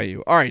point by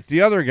you. All right,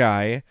 the other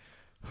guy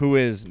who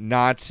is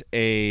not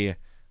a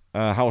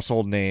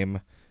household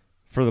name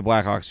for the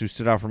Blackhawks who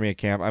stood out for me at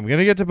camp. I'm going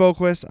to get to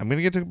Boqvist. I'm going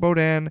to get to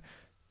Beaudin.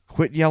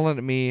 Quit yelling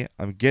at me.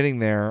 I'm getting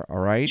there, all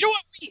right? You know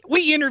what?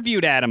 We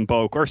interviewed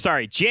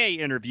Jay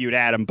interviewed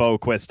Adam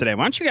Boqvist today.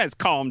 Why don't you guys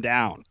calm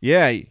down?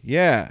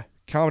 Yeah.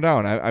 Calm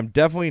down. I'm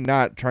definitely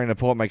not trying to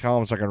pull up my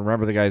column so I can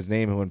remember the guy's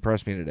name who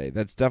impressed me today.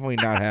 That's definitely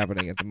not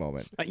happening at the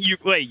moment. You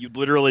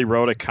literally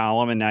wrote a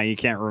column and now you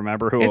can't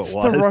remember who it was?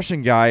 It's the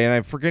Russian guy, and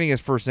I'm forgetting his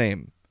first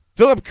name.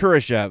 Philip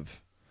Kurashev.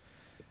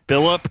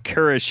 Philip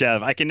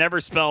Kurashev. I can never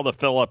spell the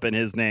Philip in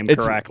his name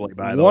correctly,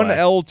 by the way. One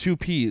L, two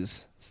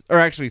P's. Or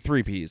actually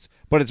 3 P's.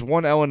 But it's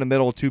 1 L in the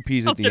middle, 2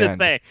 P's at the end. I was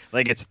going to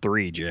say, it's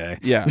 3, Jay.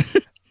 Yeah.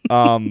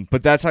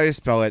 But that's how you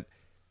spell it.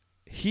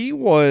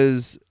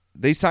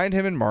 They signed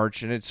him in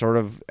March, and it's sort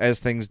of, as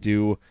things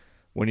do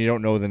when you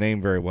don't know the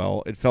name very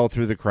well, it fell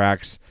through the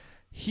cracks.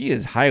 He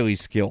is highly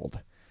skilled.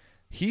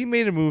 He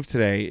made a move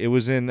today. It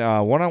was in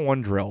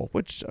one-on-one drill,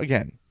 which,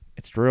 again,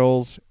 it's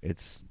drills,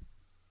 it's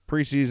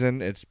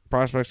preseason, it's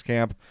prospects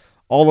camp,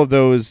 all of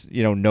those,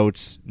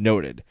 notes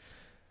noted.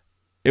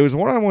 It was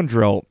one-on-one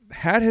drill,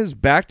 had his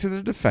back to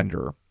the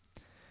defender,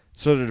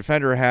 so the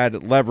defender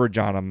had leverage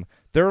on him.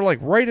 They're like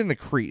right in the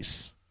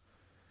crease.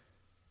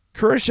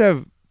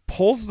 Kurashev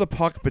pulls the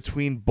puck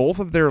between both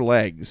of their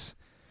legs,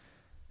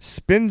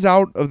 spins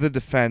out of the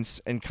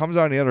defense, and comes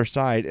out on the other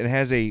side and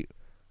has a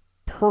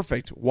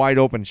perfect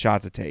wide-open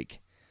shot to take.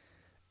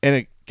 And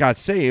it got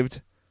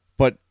saved,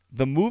 but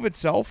the move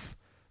itself,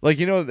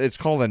 it's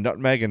called a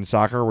nutmeg in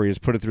soccer where you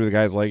just put it through the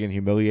guy's leg and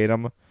humiliate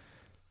him.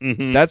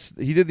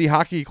 Mm-hmm. He did the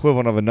hockey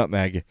equivalent of a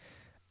nutmeg,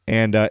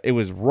 and it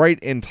was right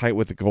in tight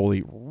with the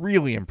goalie.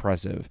 Really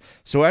impressive.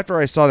 So after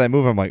I saw that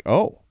move, I'm like,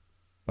 oh,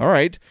 all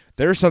right,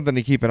 there's something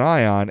to keep an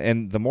eye on.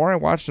 And the more I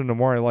watched him, the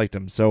more I liked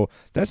him. So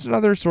that's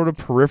another sort of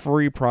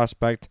periphery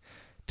prospect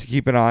to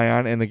keep an eye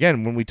on. And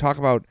again, when we talk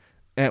about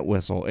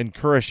Entwistle and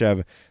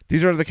Kurashev,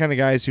 these are the kind of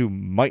guys who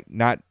might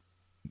not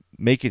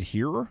make it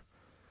here,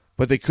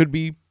 but they could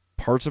be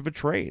parts of a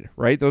trade,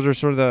 right? Those are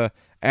sort of the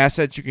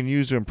assets you can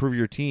use to improve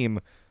your team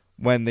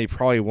when they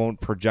probably won't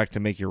project to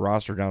make your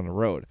roster down the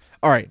road.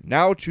 All right,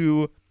 now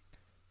to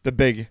the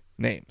big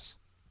names.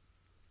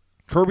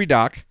 Kirby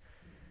Dach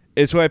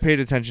is who I paid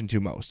attention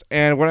to most.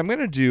 And what I'm going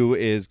to do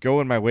is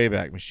go in my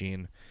Wayback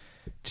Machine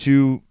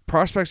to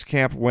Prospects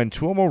Camp when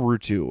Tuomo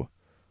Ruutu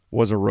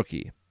was a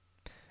rookie.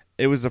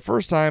 It was the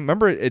first time.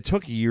 Remember, it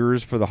took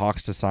years for the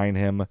Hawks to sign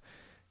him.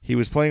 He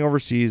was playing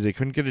overseas. They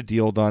couldn't get a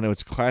deal done. It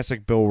was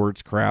classic Bill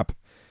Wirtz crap.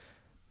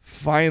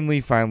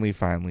 Finally,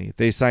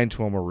 they signed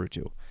Tuomo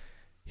Ruutu.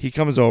 He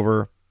comes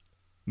over.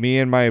 Me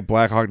and my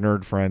Blackhawk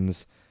nerd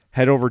friends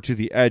head over to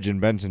the Edge in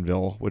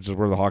Bentonville, which is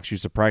where the Hawks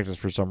used to practice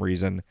for some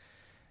reason.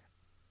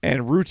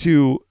 And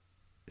Ruutu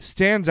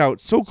stands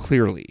out so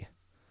clearly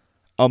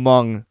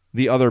among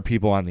the other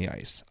people on the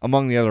ice,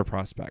 among the other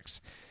prospects.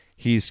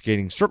 He's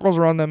skating circles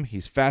around them.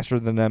 He's faster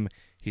than them.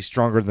 He's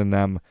stronger than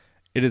them.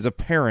 It is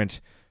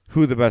apparent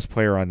who the best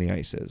player on the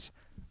ice is.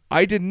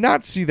 I did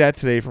not see that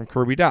today from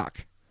Kirby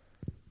Dach.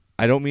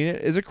 I don't mean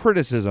it as a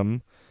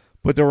criticism,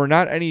 but there were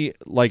not any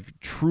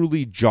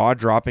truly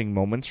jaw-dropping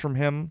moments from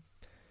him.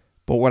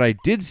 But what I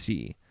did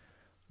see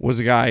was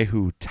a guy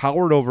who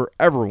towered over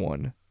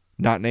everyone,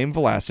 not named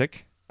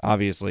Vlasic,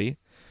 obviously,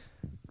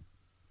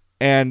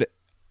 and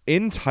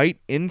in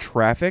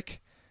traffic,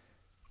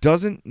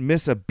 doesn't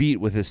miss a beat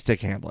with his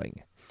stick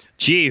handling.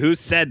 Gee, who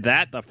said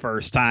that the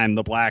first time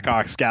the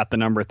Blackhawks got the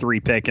number 3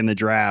 pick in the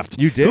draft?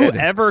 You did.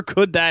 Whoever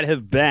could that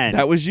have been?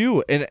 That was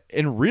you.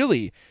 And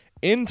really,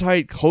 in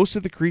tight, close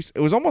to the crease,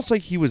 it was almost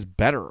like he was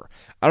better.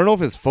 I don't know if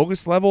his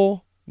focus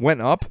level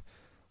went up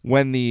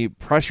when the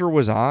pressure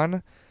was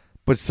on,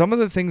 but some of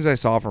the things I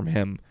saw from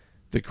him,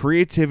 the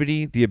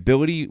creativity, the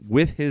ability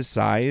with his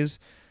size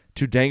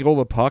to dangle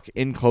the puck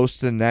in close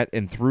to the net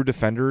and through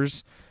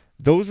defenders,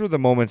 those were the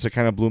moments that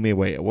kind of blew me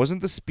away. It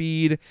wasn't the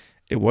speed,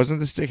 it wasn't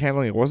the stick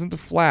handling, it wasn't the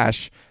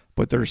flash,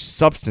 but there's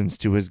substance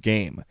to his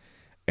game.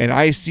 And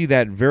I see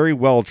that very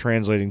well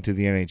translating to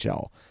the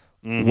NHL.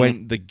 Mm-hmm.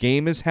 When the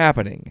game is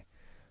happening,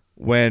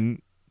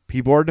 when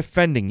people are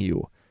defending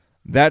you,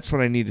 that's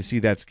when I need to see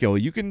that skill.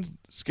 You can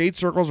skate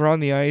circles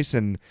around the ice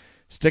and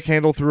stick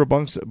handle through a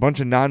bunch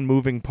of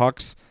non-moving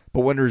pucks,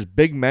 but when there's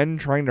big men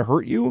trying to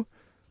hurt you,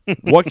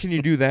 what can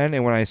you do then?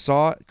 And when I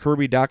saw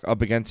Kirby Dach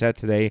up against that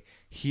today,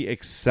 he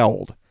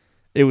excelled.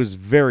 It was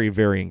very,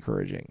 very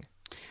encouraging.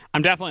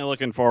 I'm definitely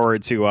looking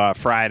forward to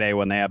Friday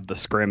when they have the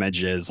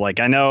scrimmages. Like,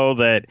 I know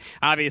that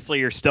obviously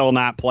you're still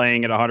not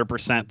playing at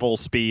 100% full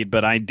speed,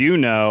 but I do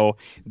know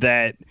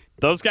that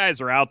those guys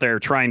are out there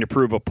trying to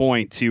prove a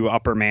point to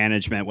upper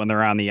management when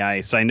they're on the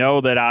ice. I know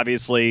that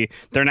obviously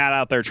they're not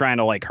out there trying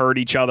to like hurt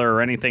each other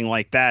or anything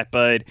like that,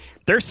 but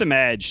there's some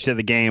edge to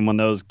the game when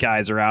those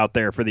guys are out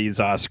there for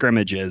these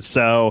scrimmages.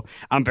 So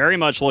I'm very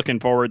much looking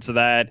forward to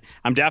that.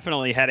 I'm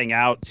definitely heading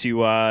out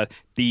to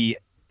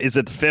is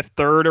it the Fifth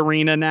Third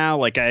Arena now?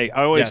 Like I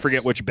always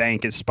forget which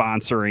bank is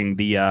sponsoring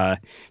the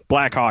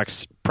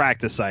Blackhawks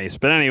practice ice.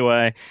 But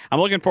anyway, I'm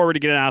looking forward to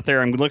getting out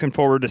there. I'm looking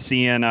forward to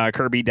seeing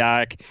Kirby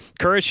Dach.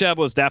 Kurashev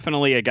was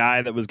definitely a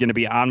guy that was going to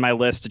be on my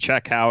list to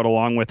check out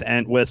along with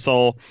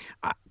Entwistle.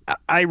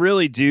 I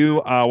really do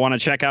want to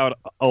check out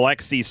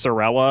Alexei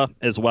Sorella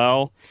as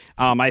well.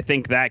 I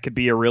think that could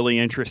be a really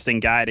interesting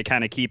guy to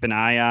kind of keep an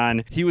eye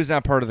on. He was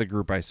not part of the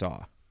group I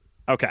saw.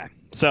 Okay.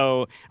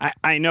 So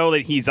I know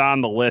that he's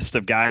on the list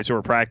of guys who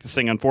are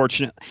practicing.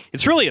 Unfortunately,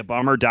 it's really a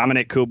bummer.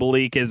 Dominic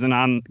Kubalik isn't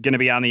going to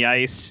be on the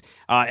ice.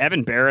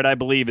 Evan Barrett, I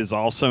believe, is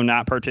also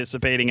not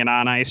participating in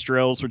on-ice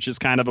drills, which is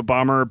kind of a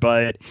bummer.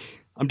 But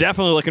I'm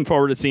definitely looking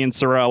forward to seeing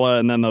Sorella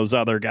and then those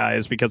other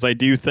guys, because I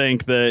do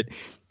think that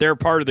they're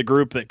part of the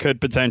group that could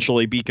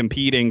potentially be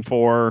competing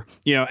for,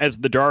 as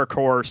the dark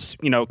horse,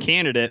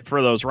 candidate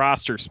for those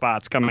roster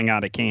spots coming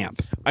out of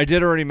camp. I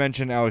did already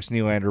mention Alex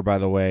Nylander, by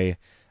the way.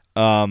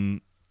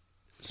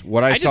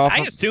 What I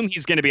assume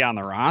he's going to be on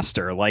the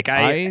roster. Like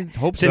I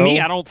hope so. To me,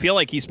 I don't feel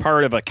like he's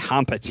part of a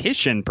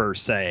competition per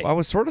se. I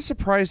was sort of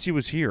surprised he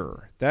was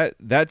here.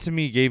 That to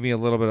me gave me a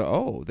little bit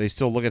of, they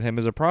still look at him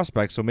as a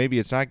prospect, so maybe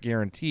it's not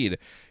guaranteed.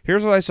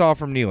 Here's what I saw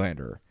from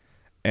Nylander.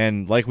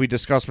 And like we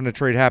discussed when the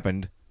trade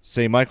happened,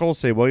 say Michael,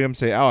 say William,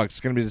 say Alex, it's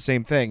going to be the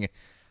same thing.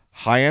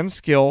 High-end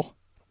skill,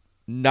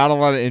 not a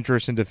lot of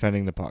interest in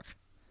defending the puck.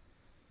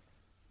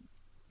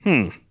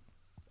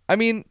 I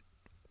mean,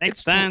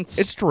 makes sense.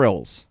 It's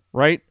drills,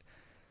 right?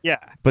 Yeah.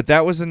 But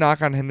that was a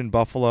knock on him in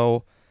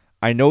Buffalo.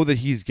 I know that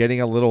he's getting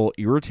a little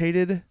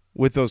irritated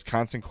with those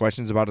constant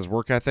questions about his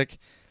work ethic,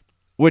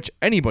 which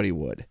anybody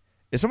would.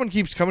 If someone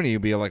keeps coming to you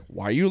and be like,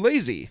 why are you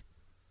lazy?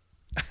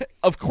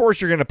 Of course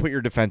you're going to put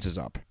your defenses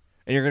up,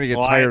 and you're going to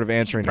get tired of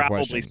answering the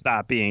question. Probably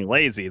stop being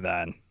lazy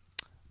then.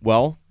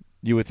 Well,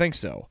 you would think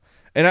so.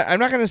 And I'm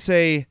not going to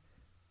say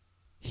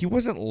he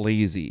wasn't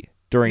lazy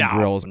during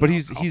drills, but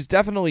he's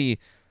definitely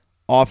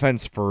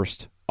offense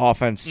first,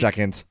 offense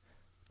second,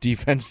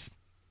 defense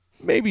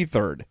maybe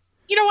third.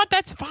 You know what?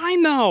 That's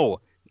fine,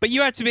 though. But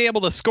you have to be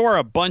able to score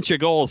a bunch of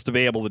goals to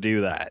be able to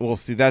do that. Well,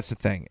 see, that's the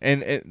thing.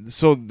 And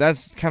so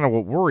that's kind of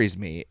what worries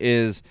me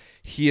is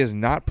he has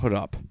not put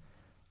up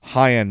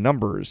high-end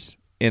numbers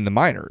in the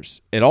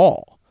minors at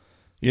all.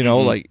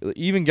 Like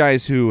even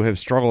guys who have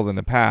struggled in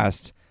the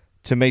past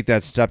to make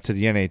that step to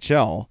the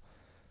NHL,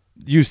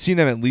 you've seen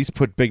them at least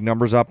put big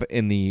numbers up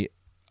in the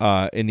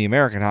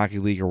American Hockey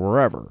League or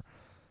wherever.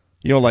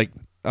 Like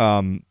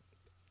Dylan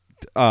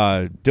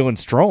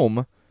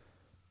Strome,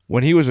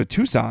 when he was with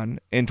Tucson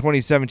in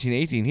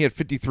 2017-18, he had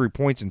 53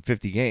 points in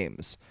 50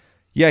 games.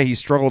 Yeah, he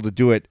struggled to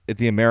do it at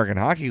the American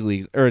Hockey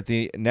League or at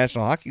the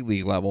National Hockey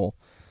League level,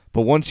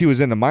 but once he was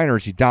in the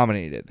minors, he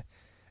dominated.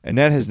 And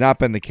that has not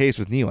been the case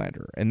with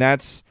Nylander. And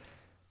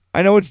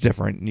I know it's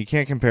different, and you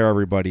can't compare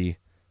everybody,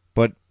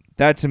 but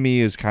that to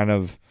me is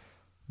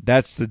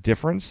that's the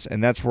difference,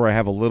 and that's where I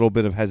have a little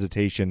bit of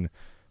hesitation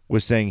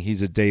with saying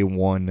he's a day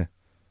one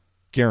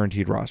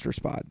guaranteed roster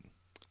spot.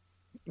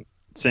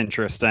 It's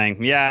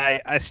interesting. Yeah,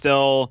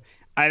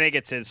 I think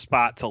it's his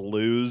spot to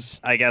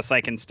lose, I guess I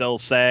can still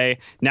say.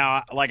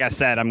 Now, like I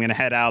said, I'm going to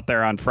head out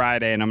there on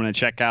Friday, and I'm going to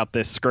check out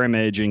this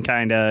scrimmage and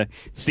kind of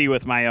see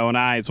with my own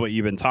eyes what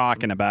you've been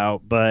talking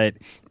about. But,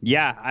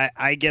 yeah,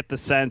 I get the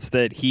sense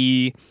that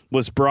he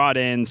was brought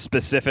in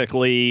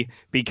specifically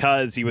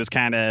because he was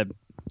kind of,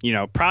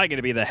 probably going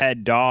to be the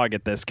head dog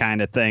at this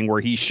kind of thing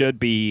where he should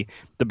be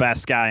the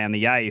best guy on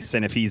the ice.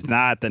 And if he's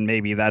not, then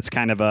maybe that's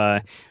kind of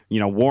a,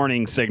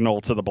 warning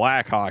signal to the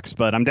Blackhawks.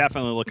 But I'm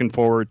definitely looking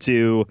forward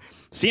to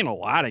seeing a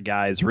lot of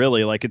guys,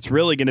 really. Like, it's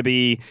really going to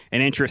be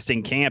an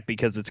interesting camp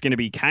because it's going to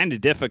be kind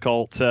of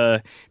difficult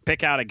to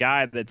pick out a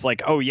guy that's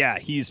like, oh, yeah,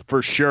 he's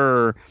for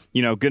sure,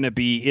 going to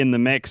be in the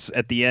mix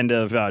at the end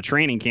of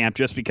training camp,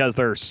 just because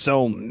there are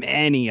so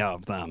many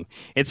of them.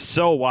 It's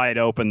so wide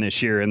open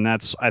this year, and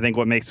that's, I think,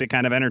 what makes it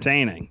kind of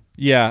entertaining.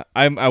 Yeah,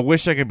 I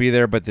wish I could be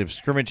there, but the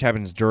scrimmage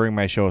happens during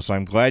my show, so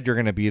I'm glad you're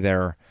going to be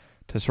there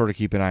to sort of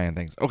keep an eye on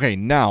things. Okay,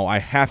 now I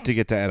have to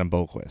get to Adam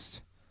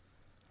Boqvist.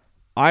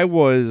 I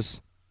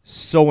was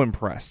so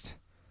impressed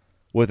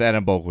with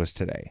Adam Boqvist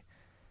today.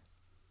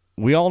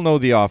 We all know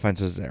the offense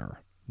is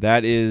there.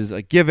 That is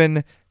a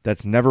given.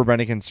 That's never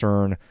been a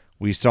concern.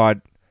 We saw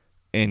it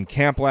in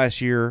camp last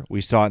year.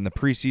 We saw it in the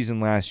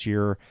preseason last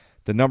year.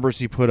 The numbers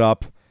he put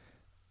up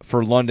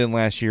for London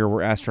last year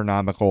were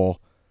astronomical.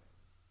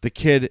 The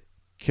kid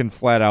can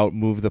flat out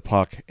move the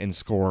puck and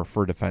score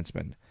for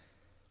defensemen.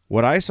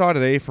 What I saw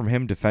today from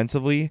him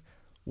defensively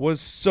was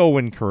so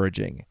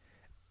encouraging.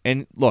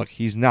 And look,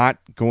 he's not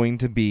going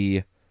to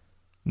be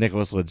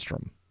Nicholas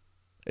Lidstrom.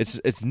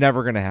 It's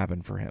never going to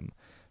happen for him.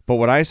 But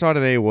what I saw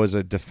today was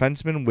a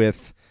defenseman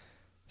with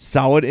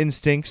solid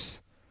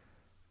instincts.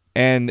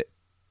 And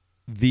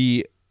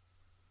I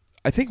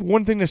think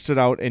one thing that stood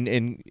out,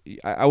 and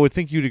I would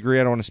think you'd agree,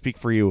 I don't want to speak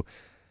for you,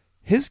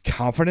 his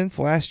confidence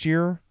last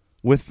year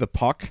with the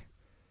puck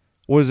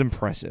was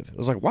impressive. It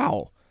was like,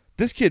 wow,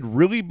 this kid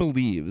really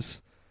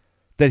believes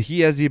that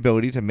he has the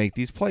ability to make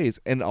these plays.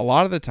 And a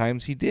lot of the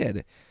times he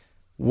did.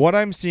 What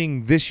I'm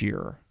seeing this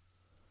year,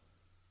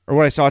 or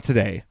what I saw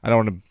today, I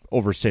don't want to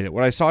overstate it.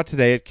 What I saw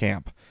today at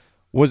camp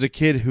was a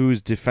kid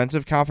whose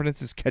defensive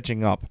confidence is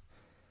catching up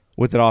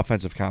with an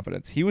offensive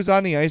confidence. He was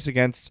on the ice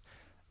against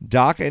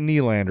Doc and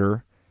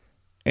Nylander,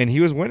 and he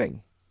was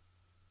winning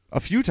a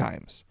few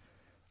times.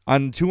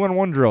 On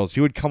 2-on-1 drills,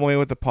 he would come away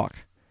with the puck,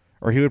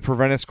 or he would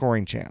prevent a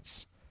scoring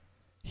chance.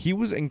 He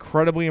was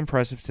incredibly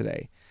impressive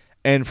today.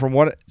 And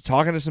from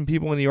talking to some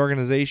people in the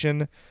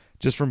organization,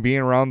 just from being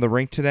around the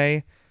rink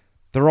today,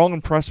 they're all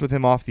impressed with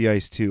him off the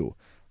ice too.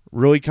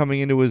 Really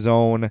coming into his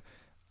own,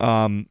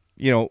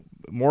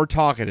 more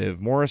talkative,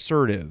 more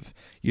assertive.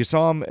 You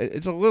saw him,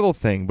 it's a little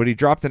thing, but he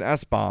dropped an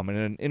S-bomb in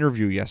an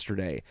interview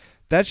yesterday.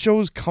 That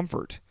shows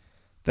comfort.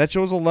 That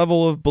shows a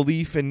level of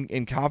belief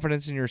and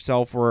confidence in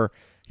yourself where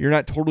you're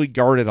not totally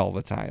guarded all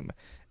the time.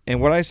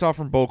 And what I saw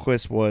from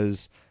Boqvist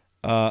was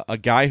a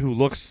guy who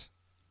looks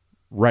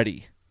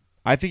ready.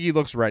 I think he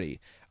looks ready.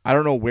 I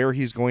don't know where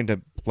he's going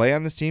to play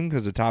on this team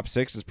because the top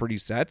six is pretty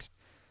set.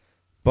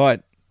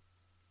 But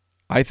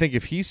I think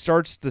if he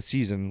starts the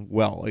season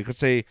well, like let's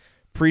say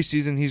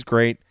preseason he's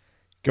great,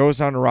 goes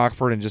down to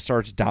Rockford and just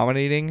starts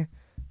dominating,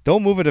 they'll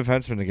move a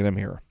defenseman to get him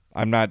here.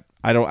 I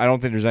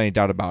don't think there's any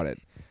doubt about it.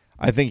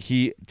 I think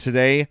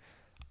today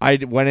I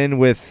went in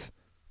with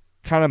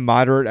kind of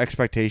moderate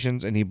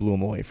expectations and he blew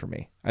them away for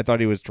me. I thought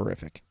he was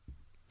terrific.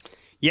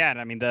 Yeah,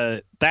 I mean,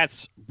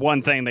 that's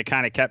one thing that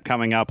kind of kept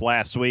coming up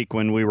last week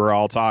when we were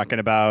all talking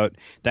about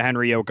the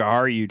Henry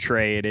Jokiharju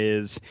trade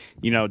is,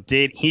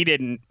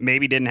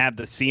 didn't have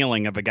the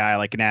ceiling of a guy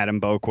like an Adam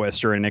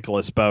Boqvist or a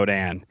Nicholas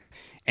Beaudin.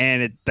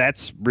 And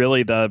that's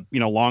really the,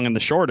 long and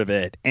the short of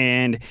it.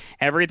 And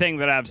everything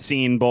that I've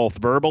seen both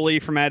verbally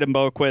from Adam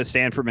Boqvist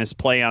and from his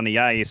play on the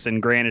ice,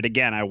 and granted,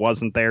 again, I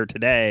wasn't there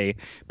today,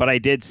 but I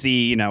did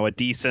see, a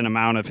decent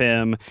amount of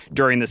him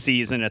during the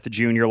season at the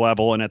junior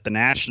level and at the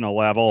national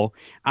level.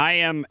 I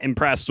am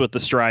impressed with the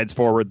strides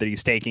forward that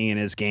he's taking in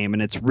his game.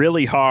 And it's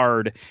really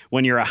hard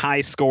when you're a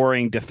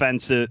high-scoring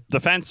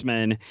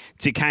defenseman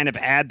to kind of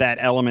add that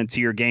element to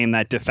your game,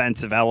 that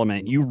defensive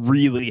element. You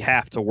really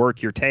have to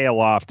work your tail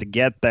off to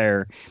get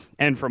there.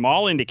 And from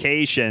all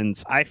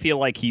indications, I feel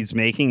like he's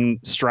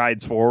making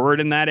strides forward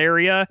in that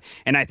area.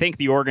 And I think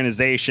the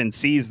organization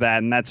sees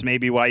that. And that's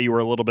maybe why you were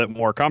a little bit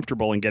more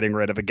comfortable in getting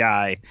rid of a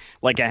guy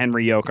like a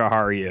Henry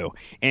Jokiharju.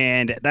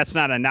 And that's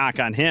not a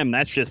knock on him.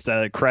 That's just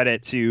a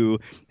credit to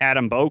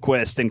Adam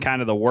Boqvist and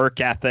kind of the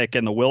work ethic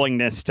and the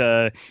willingness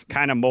to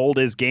kind of mold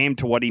his game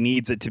to what he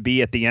needs it to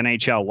be at the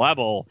NHL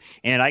level.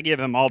 And I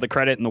give him all the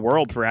credit in the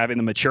world for having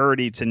the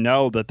maturity to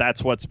know that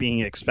that's what's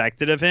being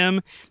expected of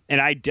him. And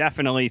I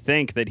definitely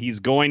think that he's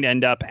going to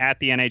end up at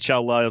the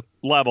NHL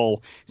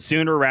level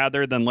sooner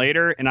rather than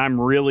later. And I'm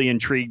really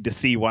intrigued to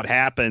see what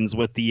happens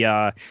with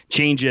the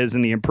changes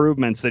and the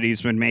improvements that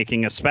he's been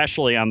making,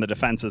 especially on the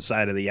defensive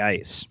side of the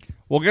ice.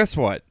 Well, guess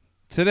what?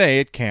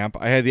 Today at camp,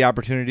 I had the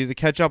opportunity to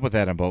catch up with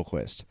Adam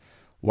Boqvist.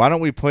 Why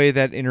don't we play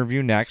that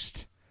interview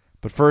next?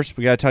 But first,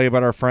 we got to tell you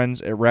about our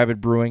friends at Rabid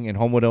Brewing in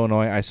Homewood,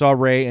 Illinois. I saw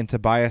Ray and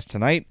Tobias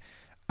tonight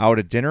out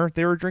at dinner.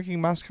 They were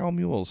drinking Moscow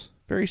Mules.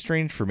 Very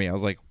strange for me. I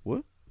was like,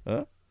 what?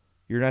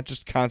 You're not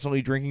just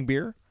constantly drinking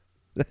beer?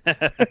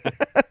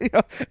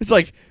 It's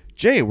like,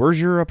 Jay, where's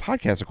your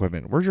podcast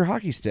equipment? Where's your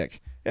hockey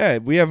stick? Yeah,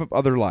 we have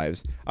other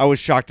lives. I was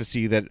shocked to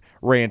see that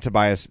Ray and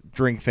Tobias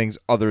drink things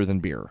other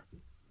than beer.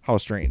 How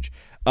strange.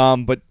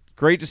 But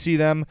great to see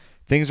them.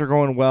 Things are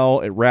going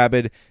well at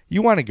Rabid.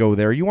 You want to go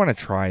there. You want to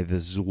try the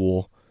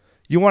Zool.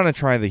 You want to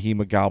try the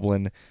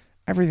Hemogoblin.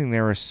 Everything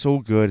there is so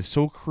good,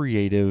 so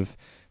creative.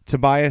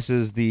 Tobias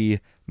is the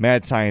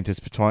mad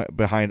scientist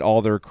behind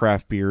all their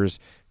craft beers.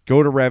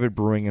 Go to Rabid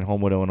Brewing in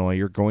Homewood, Illinois.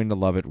 You're going to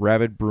love it.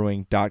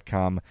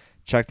 RabidBrewing.com.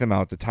 Check them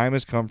out. The time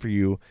has come for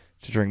you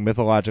to drink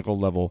mythological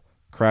level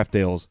craft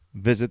ales.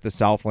 Visit the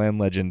Southland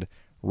legend,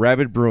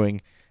 Rabid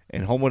Brewing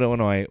in Homewood,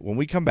 Illinois. When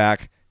we come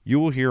back, you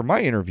will hear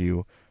my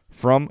interview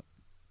from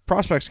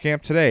Prospects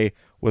Camp today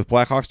with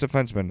Blackhawks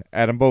defenseman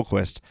Adam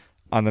Boqvist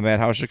on the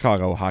Madhouse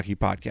Chicago Hockey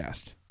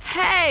Podcast.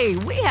 Hey,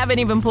 we haven't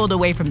even pulled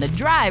away from the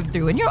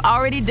drive-thru and you're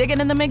already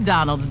digging in the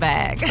McDonald's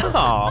bag.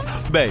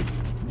 Aw, babe,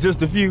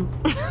 just a few.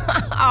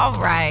 All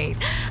right,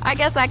 I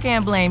guess I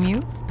can't blame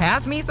you.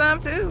 Pass me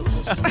some, too.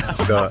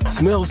 The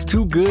smells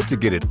too good to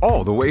get it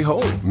all the way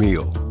home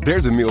meal.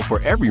 There's a meal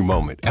for every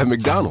moment at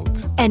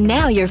McDonald's. And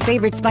now your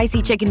favorite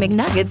spicy chicken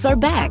McNuggets are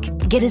back.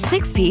 Get a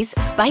 6-piece,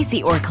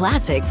 spicy or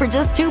classic for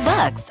just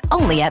 $2,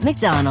 only at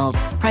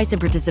McDonald's. Price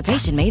and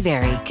participation may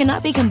vary.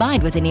 Cannot be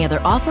combined with any other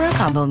offer or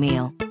combo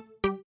meal.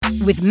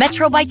 With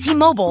Metro by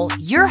T-Mobile,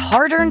 your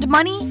hard-earned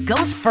money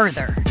goes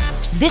further.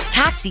 This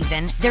tax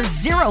season, there's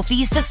 0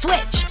 fees to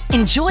switch.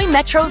 Enjoy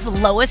Metro's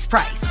lowest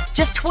price,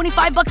 just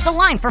 $25 a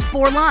line for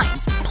 4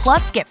 lines.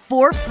 Plus, get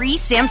 4 free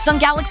Samsung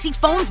Galaxy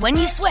phones when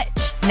you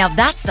switch. Now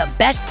that's the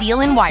best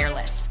deal in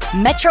wireless.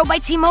 Metro by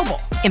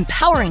T-Mobile,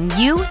 empowering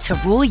you to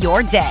rule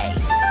your day.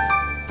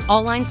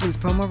 All lines lose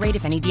promo rate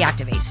if any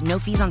deactivates. No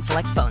fees on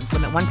select phones.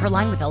 Limit 1 per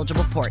line with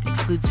eligible port.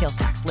 Excludes sales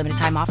tax. Limited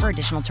time offer.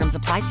 Additional terms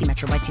apply. See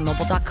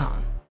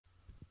metrobytmobile.com.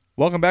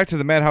 Welcome back to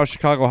the Madhouse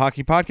Chicago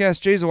Hockey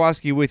Podcast. Jay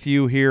Zawaski with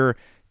you here.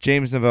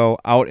 James Naveau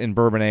out in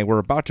Bourbonnais. We're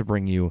about to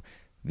bring you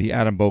the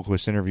Adam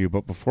Boqvist interview,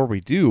 but before we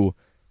do,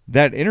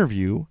 that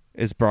interview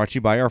is brought to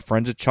you by our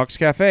friends at Chuck's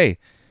Cafe.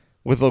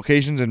 With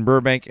locations in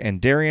Burbank and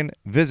Darien,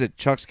 visit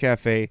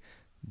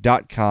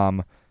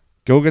chuckscafe.com.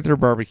 Go get their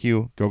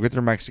barbecue, go get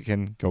their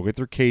Mexican, go get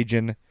their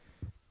Cajun,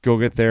 go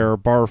get their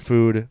bar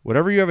food.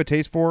 Whatever you have a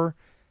taste for,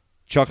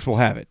 Chuck's will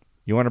have it.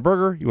 You want a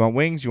burger? You want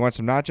wings? You want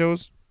some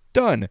nachos?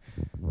 Done.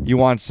 You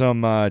want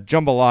some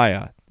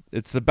jambalaya?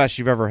 It's the best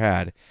you've ever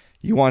had.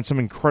 You want some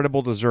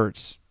incredible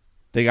desserts?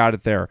 They got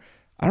it there.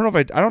 I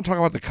don't talk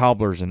about the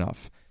cobblers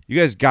enough. You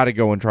guys got to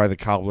go and try the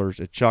cobblers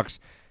at Chuck's.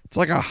 It's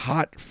like a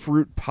hot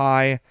fruit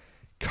pie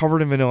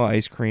covered in vanilla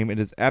ice cream. It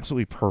is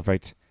absolutely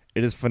perfect.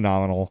 It is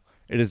phenomenal.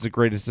 It is the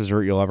greatest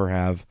dessert you'll ever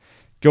have.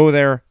 Go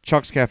there,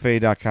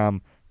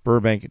 chuckscafe.com,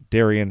 Burbank,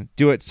 Darien.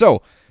 Do it.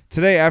 So,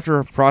 today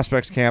after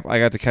Prospects Camp, I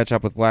got to catch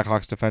up with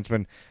Blackhawks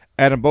defenseman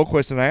Adam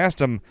Boqvist, and I asked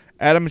him,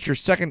 Adam, it's your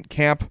second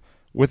camp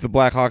with the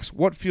Blackhawks.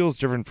 What feels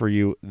different for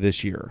you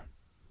this year?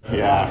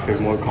 Yeah, I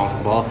feel more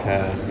comfortable.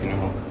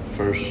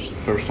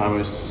 First time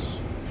is,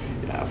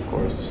 of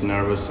course,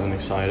 nervous and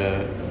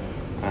excited,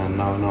 and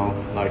now I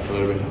know like a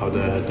little bit how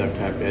the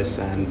camp is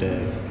and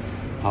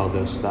how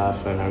the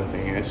staff and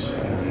everything is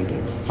and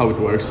how it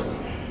works.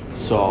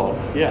 So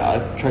yeah, I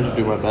try to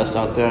do my best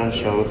out there and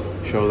show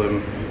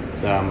them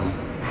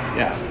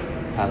that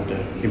how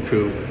to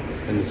improve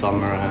in the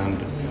summer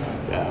and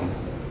I'm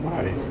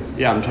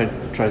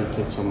trying to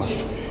take so much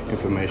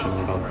information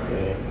about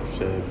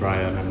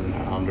Brian and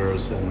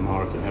Anders and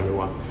Mark and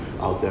everyone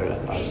out there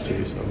at ice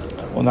too. So.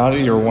 Well, now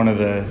that you're one of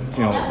the,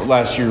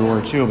 last year you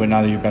were too, but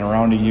now that you've been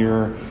around a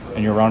year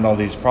and you're around all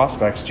these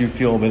prospects, do you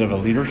feel a bit of a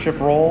leadership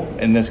role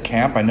in this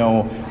camp? I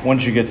know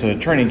once you get to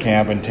training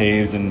camp and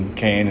Taves and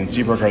Kane and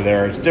Seabrook are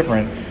there, it's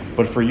different.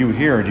 But for you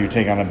here, do you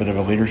take on a bit of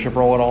a leadership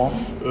role at all?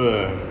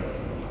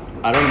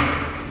 I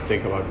don't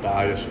think about that.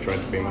 I just try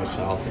to be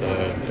myself.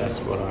 That's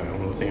what the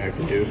only thing I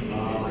can do.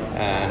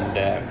 And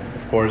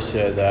of course,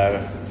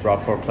 the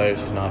Rockford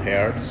players is not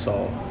here,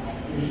 so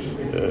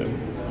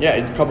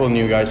a couple of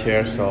new guys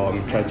here. So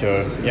I'm trying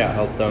to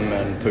help them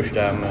and push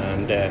them,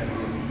 and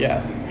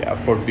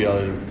of course, be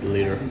a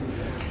leader.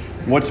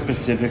 What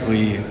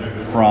specifically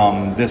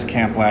from this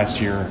camp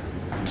last year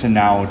to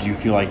now do you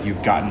feel like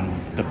you've gotten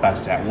the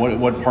best at?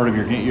 What part of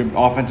your game? Your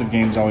offensive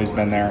game's always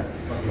been there.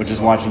 But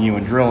just watching you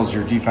in drills,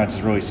 your defense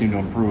has really seemed to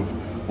improve.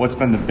 What's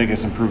been the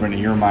biggest improvement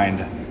in your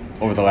mind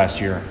over the last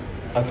year?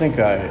 I think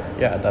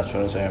that's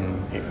what I say.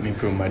 I'm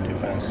improving my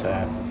defense.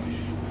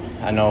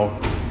 I know,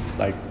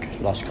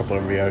 last couple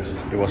of years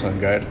it wasn't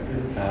good,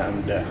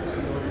 and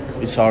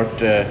it's hard.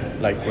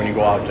 When you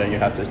go out and you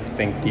have to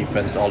think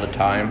defense all the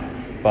time,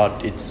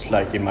 but it's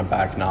in my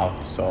back now,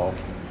 so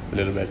a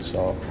little bit.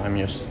 So I'm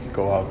just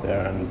go out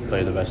there and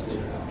play the best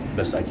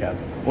I can.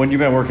 When you've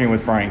been working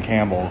with Brian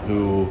Campbell,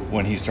 who,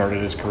 when he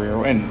started his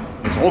career, and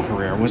his whole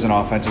career, was an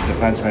offensive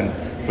defenseman,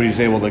 but he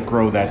was able to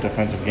grow that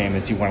defensive game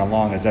as he went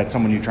along. Is that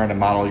someone you try to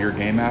model your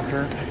game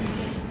after?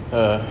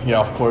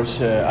 Of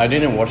course. I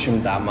didn't watch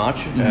him that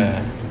much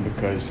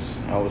because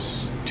I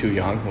was too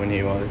young when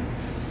he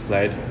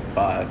played.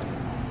 But,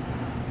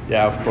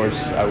 of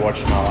course, I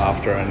watched now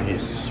after, and he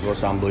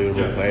was an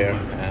unbelievable player.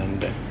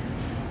 And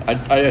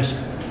I just...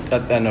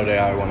 At the end of the day,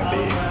 I want to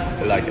be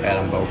like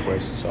Adam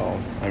Boqvist, so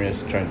I'm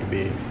just trying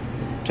to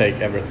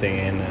take everything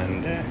in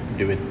and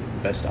do it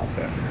best out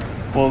there.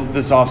 Well,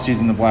 this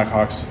offseason, the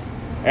Blackhawks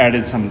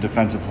added some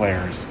defensive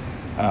players.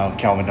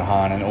 Calvin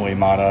DeHaan and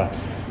Oemata,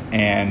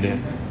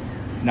 and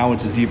now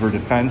it's a deeper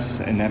defense,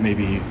 and that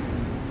maybe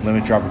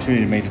limit your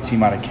opportunity to make the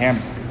team out of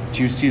camp.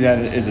 Do you see that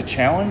as a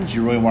challenge?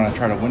 You really want to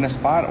try to win a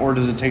spot, or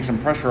does it take some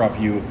pressure off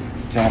you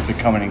to have to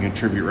come in and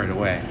contribute right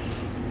away?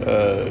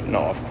 No,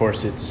 of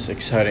course it's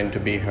exciting to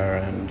be here,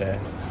 and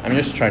I'm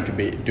just trying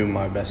to do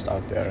my best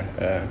out there.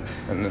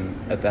 And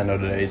then at the end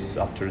of the day, it's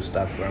up to the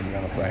staff where I'm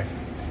going to play.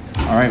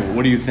 All right,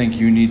 what do you think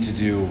you need to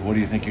do? What do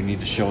you think you need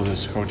to show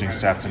this coaching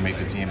staff to make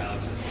the team?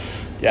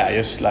 Yeah,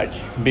 just like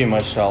be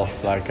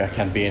myself. Like I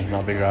can't be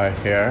another guy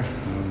here.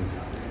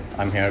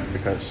 I'm here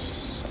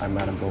because I'm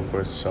Adam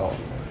Boqvist, so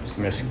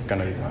I'm just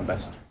going to do my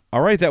best.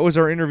 All right, that was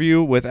our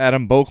interview with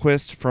Adam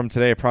Boqvist from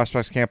today at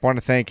Prospects Camp. I want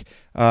to thank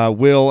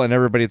Will and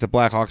everybody at the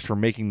Blackhawks for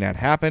making that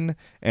happen.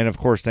 And, of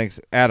course, thanks,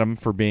 Adam,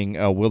 for being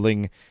a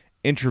willing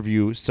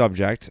interview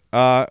subject.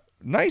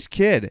 Nice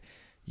kid.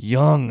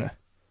 Young.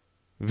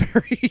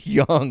 Very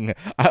young.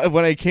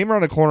 When I came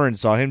around the corner and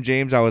saw him,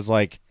 James, I was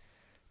like,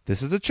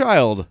 this is a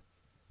child.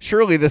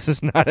 Surely this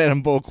is not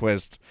Adam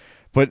Boqvist.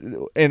 But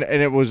and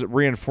it was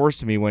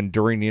reinforced to me when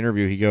during the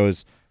interview he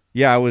goes,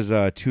 yeah, I was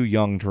too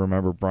young to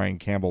remember Brian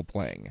Campbell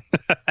playing.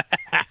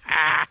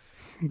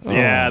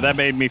 Yeah, that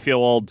made me feel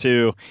old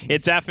too.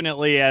 It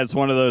definitely has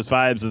one of those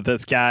vibes that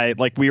this guy,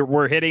 like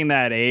we're hitting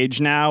that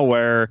age now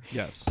where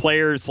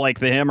players like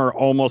him are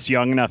almost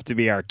young enough to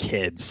be our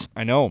kids.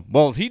 I know.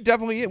 Well, he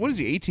definitely, what is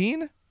he,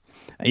 18?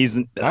 He's,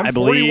 I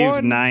believe,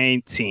 41.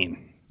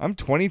 19. I'm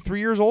 23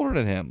 years older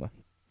than him.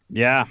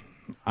 Yeah.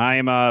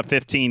 I'm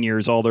 15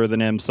 years older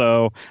than him,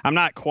 so I'm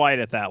not quite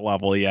at that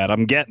level yet.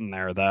 I'm getting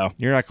there, though.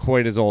 You're not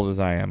quite as old as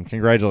I am.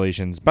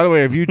 Congratulations. By the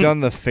way, have you done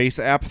the Face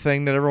app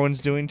thing that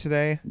everyone's doing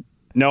today?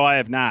 No, I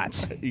have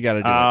not. You got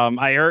to do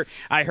it.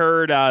 I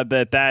heard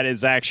that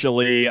is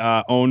actually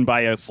owned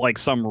by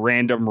some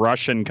random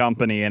Russian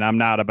company, and I'm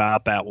not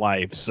about that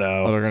life.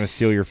 So they're going to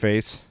steal your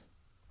face?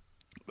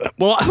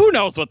 Well, who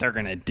knows what they're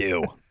gonna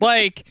do?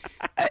 Like,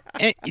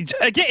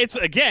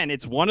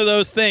 it's one of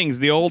those things.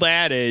 The old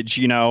adage,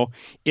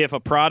 if a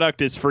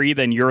product is free,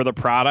 then you're the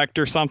product,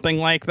 or something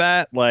like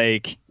that.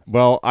 Like,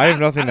 well, I have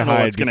nothing to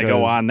hide. What's gonna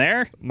go on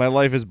there? My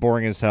life is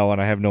boring as hell,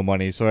 and I have no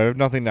money, so I have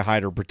nothing to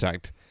hide or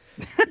protect.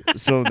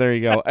 So there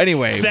you go.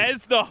 Anyway,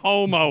 says the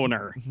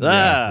homeowner.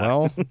 Yeah,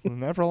 well,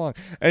 not for long.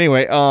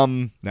 Anyway,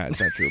 no, it's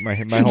not true. My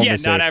home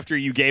is safe. Not after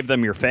you gave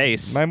them your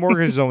face. My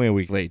mortgage is only a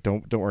week late.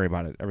 Don't worry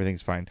about it.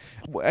 Everything's fine.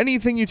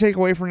 Anything you take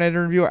away from that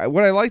interview?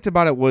 What I liked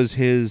about it was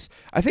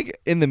I think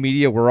in the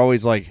media we're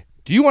always like,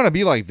 do you want to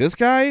be like this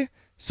guy?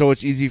 So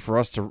it's easy for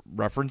us to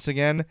reference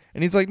again.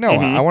 And he's like, no,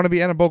 I want to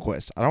be Adam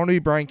Boqvist. I don't want to be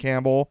Brian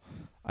Campbell.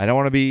 I don't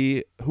want to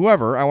be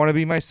whoever. I want to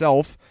be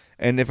myself.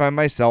 And if I'm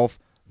myself,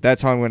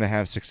 that's how I'm going to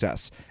have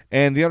success.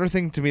 And the other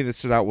thing to me that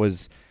stood out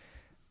was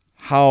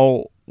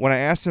how when I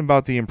asked him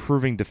about the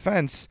improving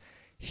defense,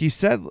 he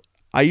said,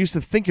 I used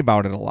to think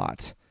about it a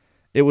lot.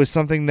 It was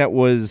something that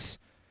was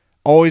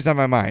always on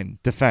my mind.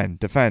 Defend,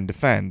 defend,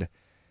 defend.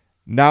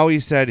 Now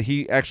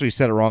he actually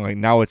said it wrong. Like,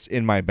 now it's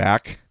in my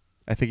back,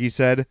 I think he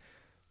said.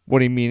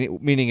 What he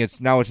meaning it's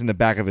in the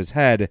back of his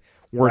head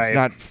where It's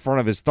not in front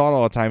of his thought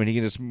all the time and he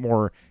can just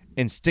more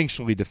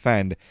instinctually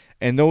defend.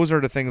 And those are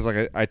the things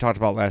like I talked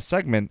about last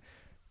segment.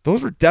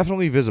 Those were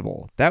definitely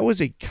visible. That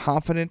was a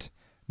confident,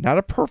 not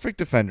a perfect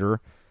defender,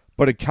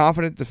 but a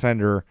confident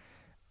defender.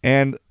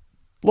 And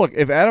look,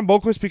 if Adam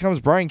Boqvist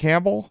becomes Brian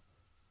Campbell,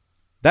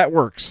 that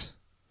works.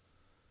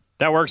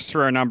 That works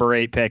for a number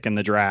 8 pick in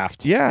the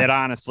draft. Yeah. It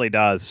honestly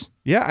does.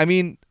 Yeah, I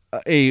mean,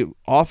 a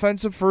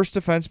offensive first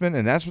defenseman,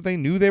 and that's what they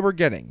knew they were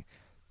getting.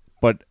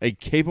 But a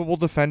capable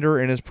defender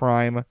in his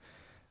prime.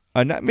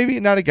 Maybe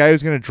not a guy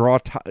who's going to draw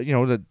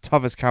the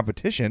toughest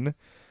competition,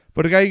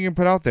 but a guy you can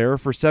put out there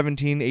for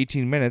 17,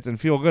 18 minutes and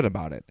feel good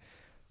about it.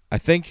 I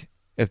think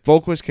if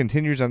Boqvist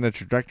continues on the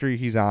trajectory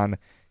he's on,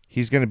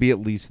 he's going to be at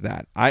least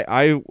that.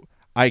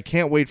 I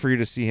can't wait for you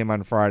to see him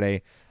on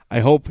Friday. I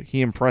hope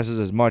he impresses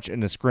as much in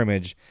the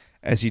scrimmage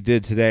as he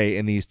did today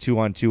in these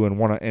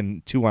 2-on-2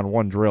 and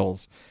 2-on-1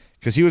 drills,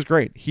 because he was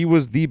great. He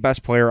was the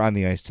best player on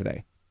the ice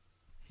today.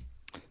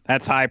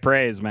 That's high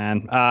praise,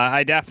 man.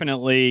 I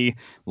definitely,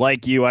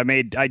 like you, I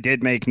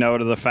did make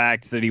note of the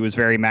fact that he was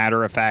very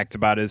matter-of-fact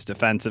about his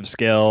defensive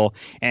skill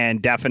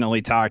and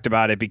definitely talked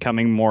about it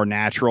becoming more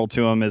natural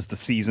to him as the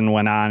season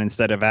went on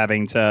instead of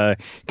having to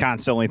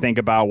constantly think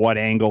about what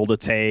angle to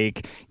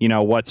take,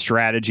 what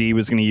strategy he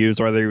was going to use,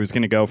 whether he was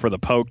going to go for the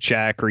poke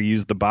check or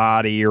use the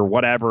body or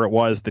whatever it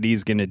was that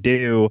he's going to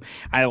do.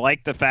 I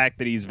like the fact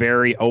that he's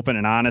very open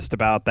and honest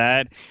about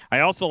that.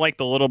 I also like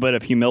the little bit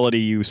of humility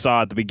you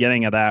saw at the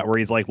beginning of that where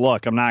he's like,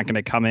 look, I'm not going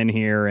to come in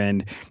here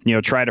and,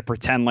 try to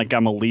pretend like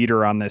I'm a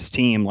leader on this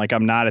team. Like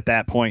I'm not at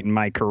that point in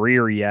my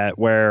career yet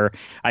where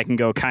I can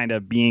go kind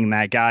of being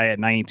that guy at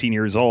 19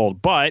 years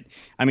old. But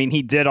I mean,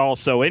 he did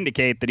also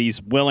indicate that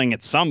he's willing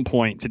at some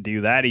point to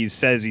do that. He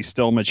says he's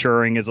still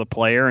maturing as a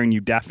player, and you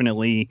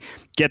definitely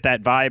get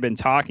that vibe in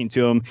talking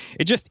to him.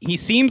 He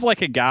seems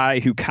like a guy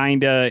who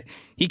kind of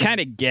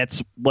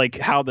gets like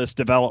how this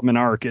development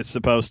arc is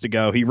supposed to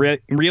go. He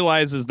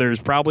realizes there's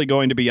probably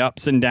going to be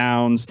ups and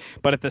downs,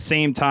 but at the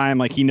same time,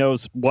 like, he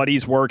knows what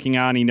he's working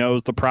on. He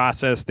knows the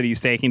process that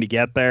he's taking to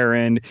get there.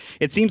 And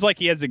it seems like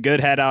he has a good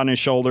head on his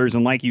shoulders.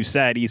 And like you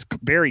said, he's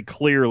very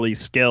clearly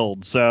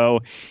skilled. So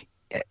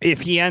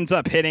if he ends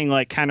up hitting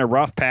like kind of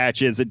rough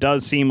patches, it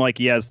does seem like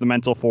he has the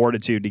mental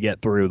fortitude to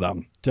get through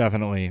them.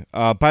 Definitely.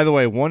 By the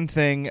way, one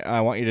thing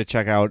I want you to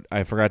check out,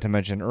 I forgot to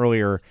mention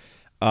earlier,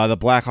 the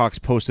Blackhawks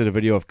posted a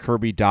video of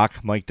Kirby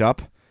Dach mic'd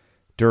up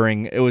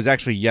it was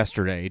actually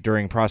yesterday,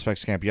 during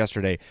Prospects Camp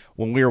yesterday.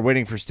 When we were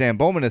waiting for Stan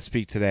Bowman to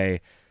speak today,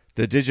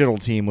 the digital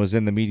team was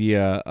in the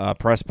media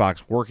press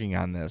box working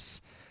on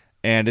this.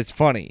 And it's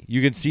funny.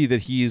 You can see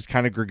that he's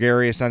kind of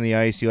gregarious on the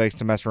ice. He likes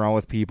to mess around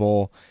with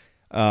people.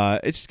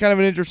 It's kind of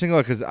an interesting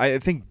look, because I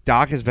think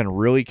Dach has been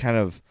really kind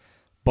of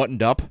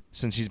buttoned up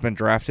since he's been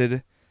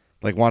drafted.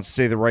 Like, wants to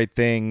say the right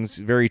things,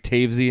 very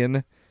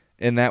Tavesian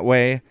in that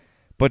way.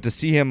 But to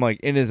see him like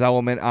in his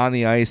element on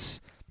the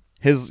ice,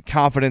 his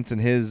confidence and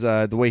his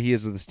the way he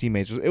is with his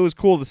teammates, it was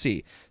cool to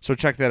see. So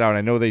check that out.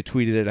 I know they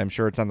tweeted it. I'm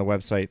sure it's on the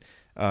website.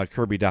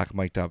 Kirby Dach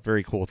mic'd up.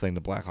 Very cool thing the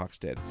Blackhawks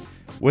did.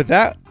 With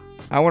that,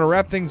 I want to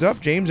wrap things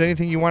up. James,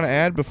 anything you want to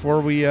add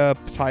before we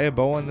tie a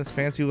bow on this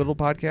fancy little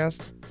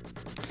podcast?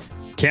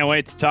 Can't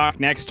wait to talk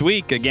next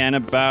week again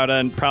about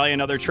probably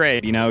another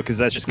trade, because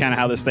that's just kind of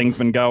how this thing's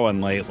been going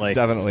lately.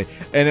 Definitely.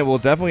 And it will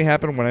definitely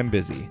happen when I'm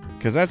busy,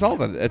 because that's all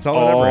that ever happens.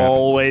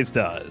 Always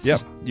does. Yep.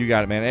 You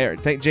got it, man.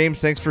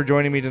 James, thanks for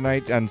joining me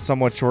tonight on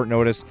somewhat short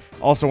notice.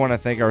 Also want to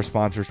thank our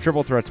sponsors,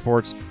 Triple Threat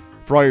Sports.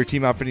 For all your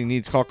team outfitting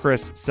needs, call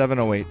Chris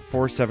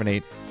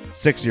 708-478-6090.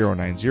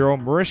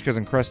 Marishka's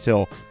in Crest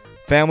Hill,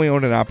 family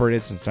owned and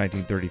operated since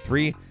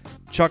 1933.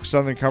 Chuck's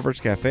Southern Comforts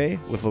Cafe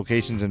with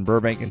locations in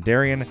Burbank and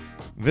Darien.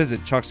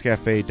 Visit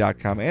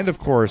chuckscafe.com. And, of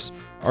course,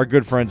 our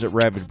good friends at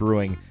Rabid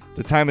Brewing.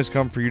 The time has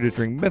come for you to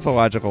drink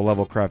mythological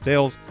level craft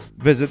ales.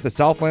 Visit the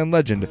Southland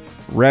legend,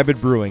 Rabid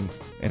Brewing,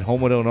 in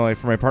Homewood, Illinois.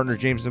 For my partner,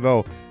 James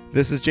Naveau,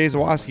 this is Jay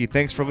Zawoski.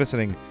 Thanks for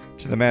listening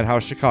to the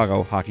Madhouse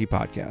Chicago Hockey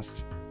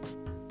Podcast.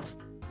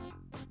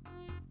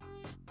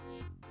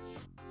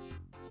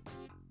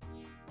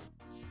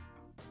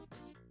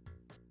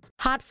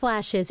 Hot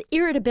flashes,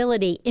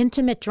 irritability,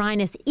 intimate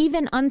dryness,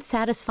 even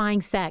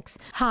unsatisfying sex.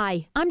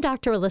 Hi, I'm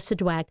Dr. Alyssa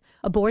Dweck,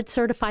 a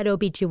board-certified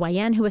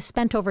OBGYN who has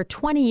spent over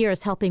 20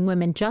 years helping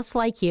women just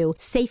like you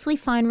safely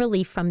find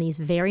relief from these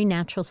very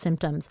natural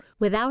symptoms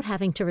without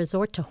having to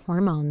resort to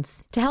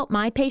hormones. To help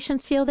my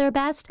patients feel their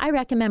best, I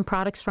recommend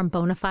products from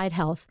Bonafide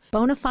Health.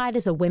 Bonafide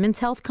is a women's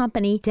health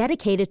company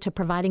dedicated to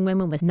providing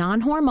women with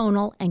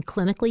non-hormonal and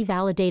clinically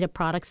validated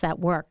products that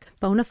work.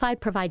 Bonafide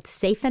provides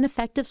safe and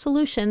effective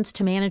solutions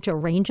to manage a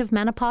range of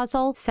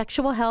menopausal,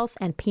 sexual health,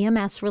 and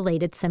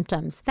PMS-related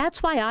symptoms.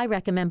 That's why I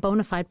recommend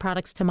Bonafide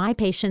products to my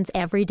patients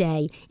every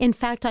day. In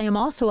fact, I am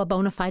also a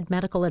Bonafide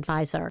medical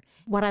advisor.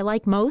 What I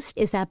like most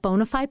is that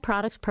Bonafide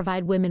products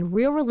provide women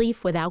real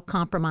relief without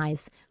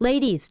compromise.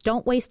 Ladies,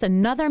 don't waste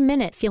another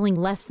minute feeling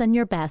less than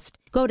your best.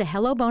 Go to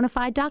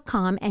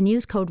hellobonafide.com and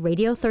use code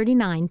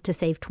radio39 to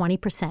save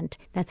 20%.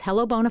 That's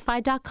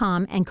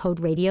hellobonafide.com and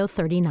code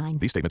radio39.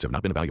 These statements have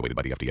not been evaluated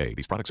by the FDA.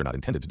 These products are not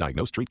intended to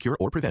diagnose, treat, cure,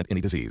 or prevent any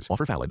disease.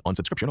 Offer valid on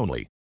subscription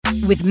only.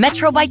 With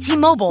Metro by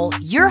T-Mobile,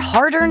 your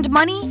hard-earned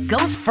money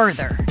goes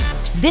further.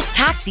 This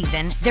tax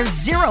season, there's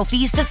zero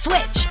fees to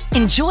switch.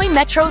 Enjoy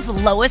Metro's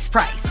lowest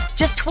price,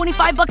 just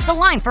 $25 a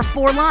line for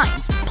 4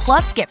 lines.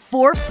 Plus, get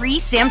 4 free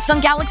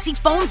Samsung Galaxy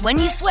phones when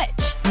you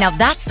switch. Now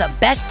that's the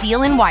best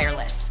deal in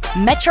wireless.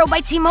 Metro by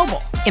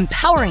T-Mobile,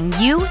 empowering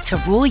you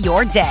to rule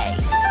your day.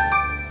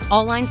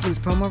 All lines lose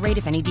promo rate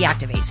if any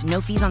deactivates. No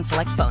fees on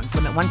select phones.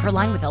 Limit 1 per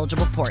line with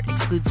eligible port.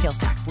 Excludes sales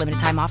tax. Limited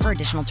time offer.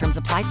 Additional terms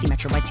apply. See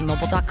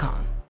metrobystmobile.com.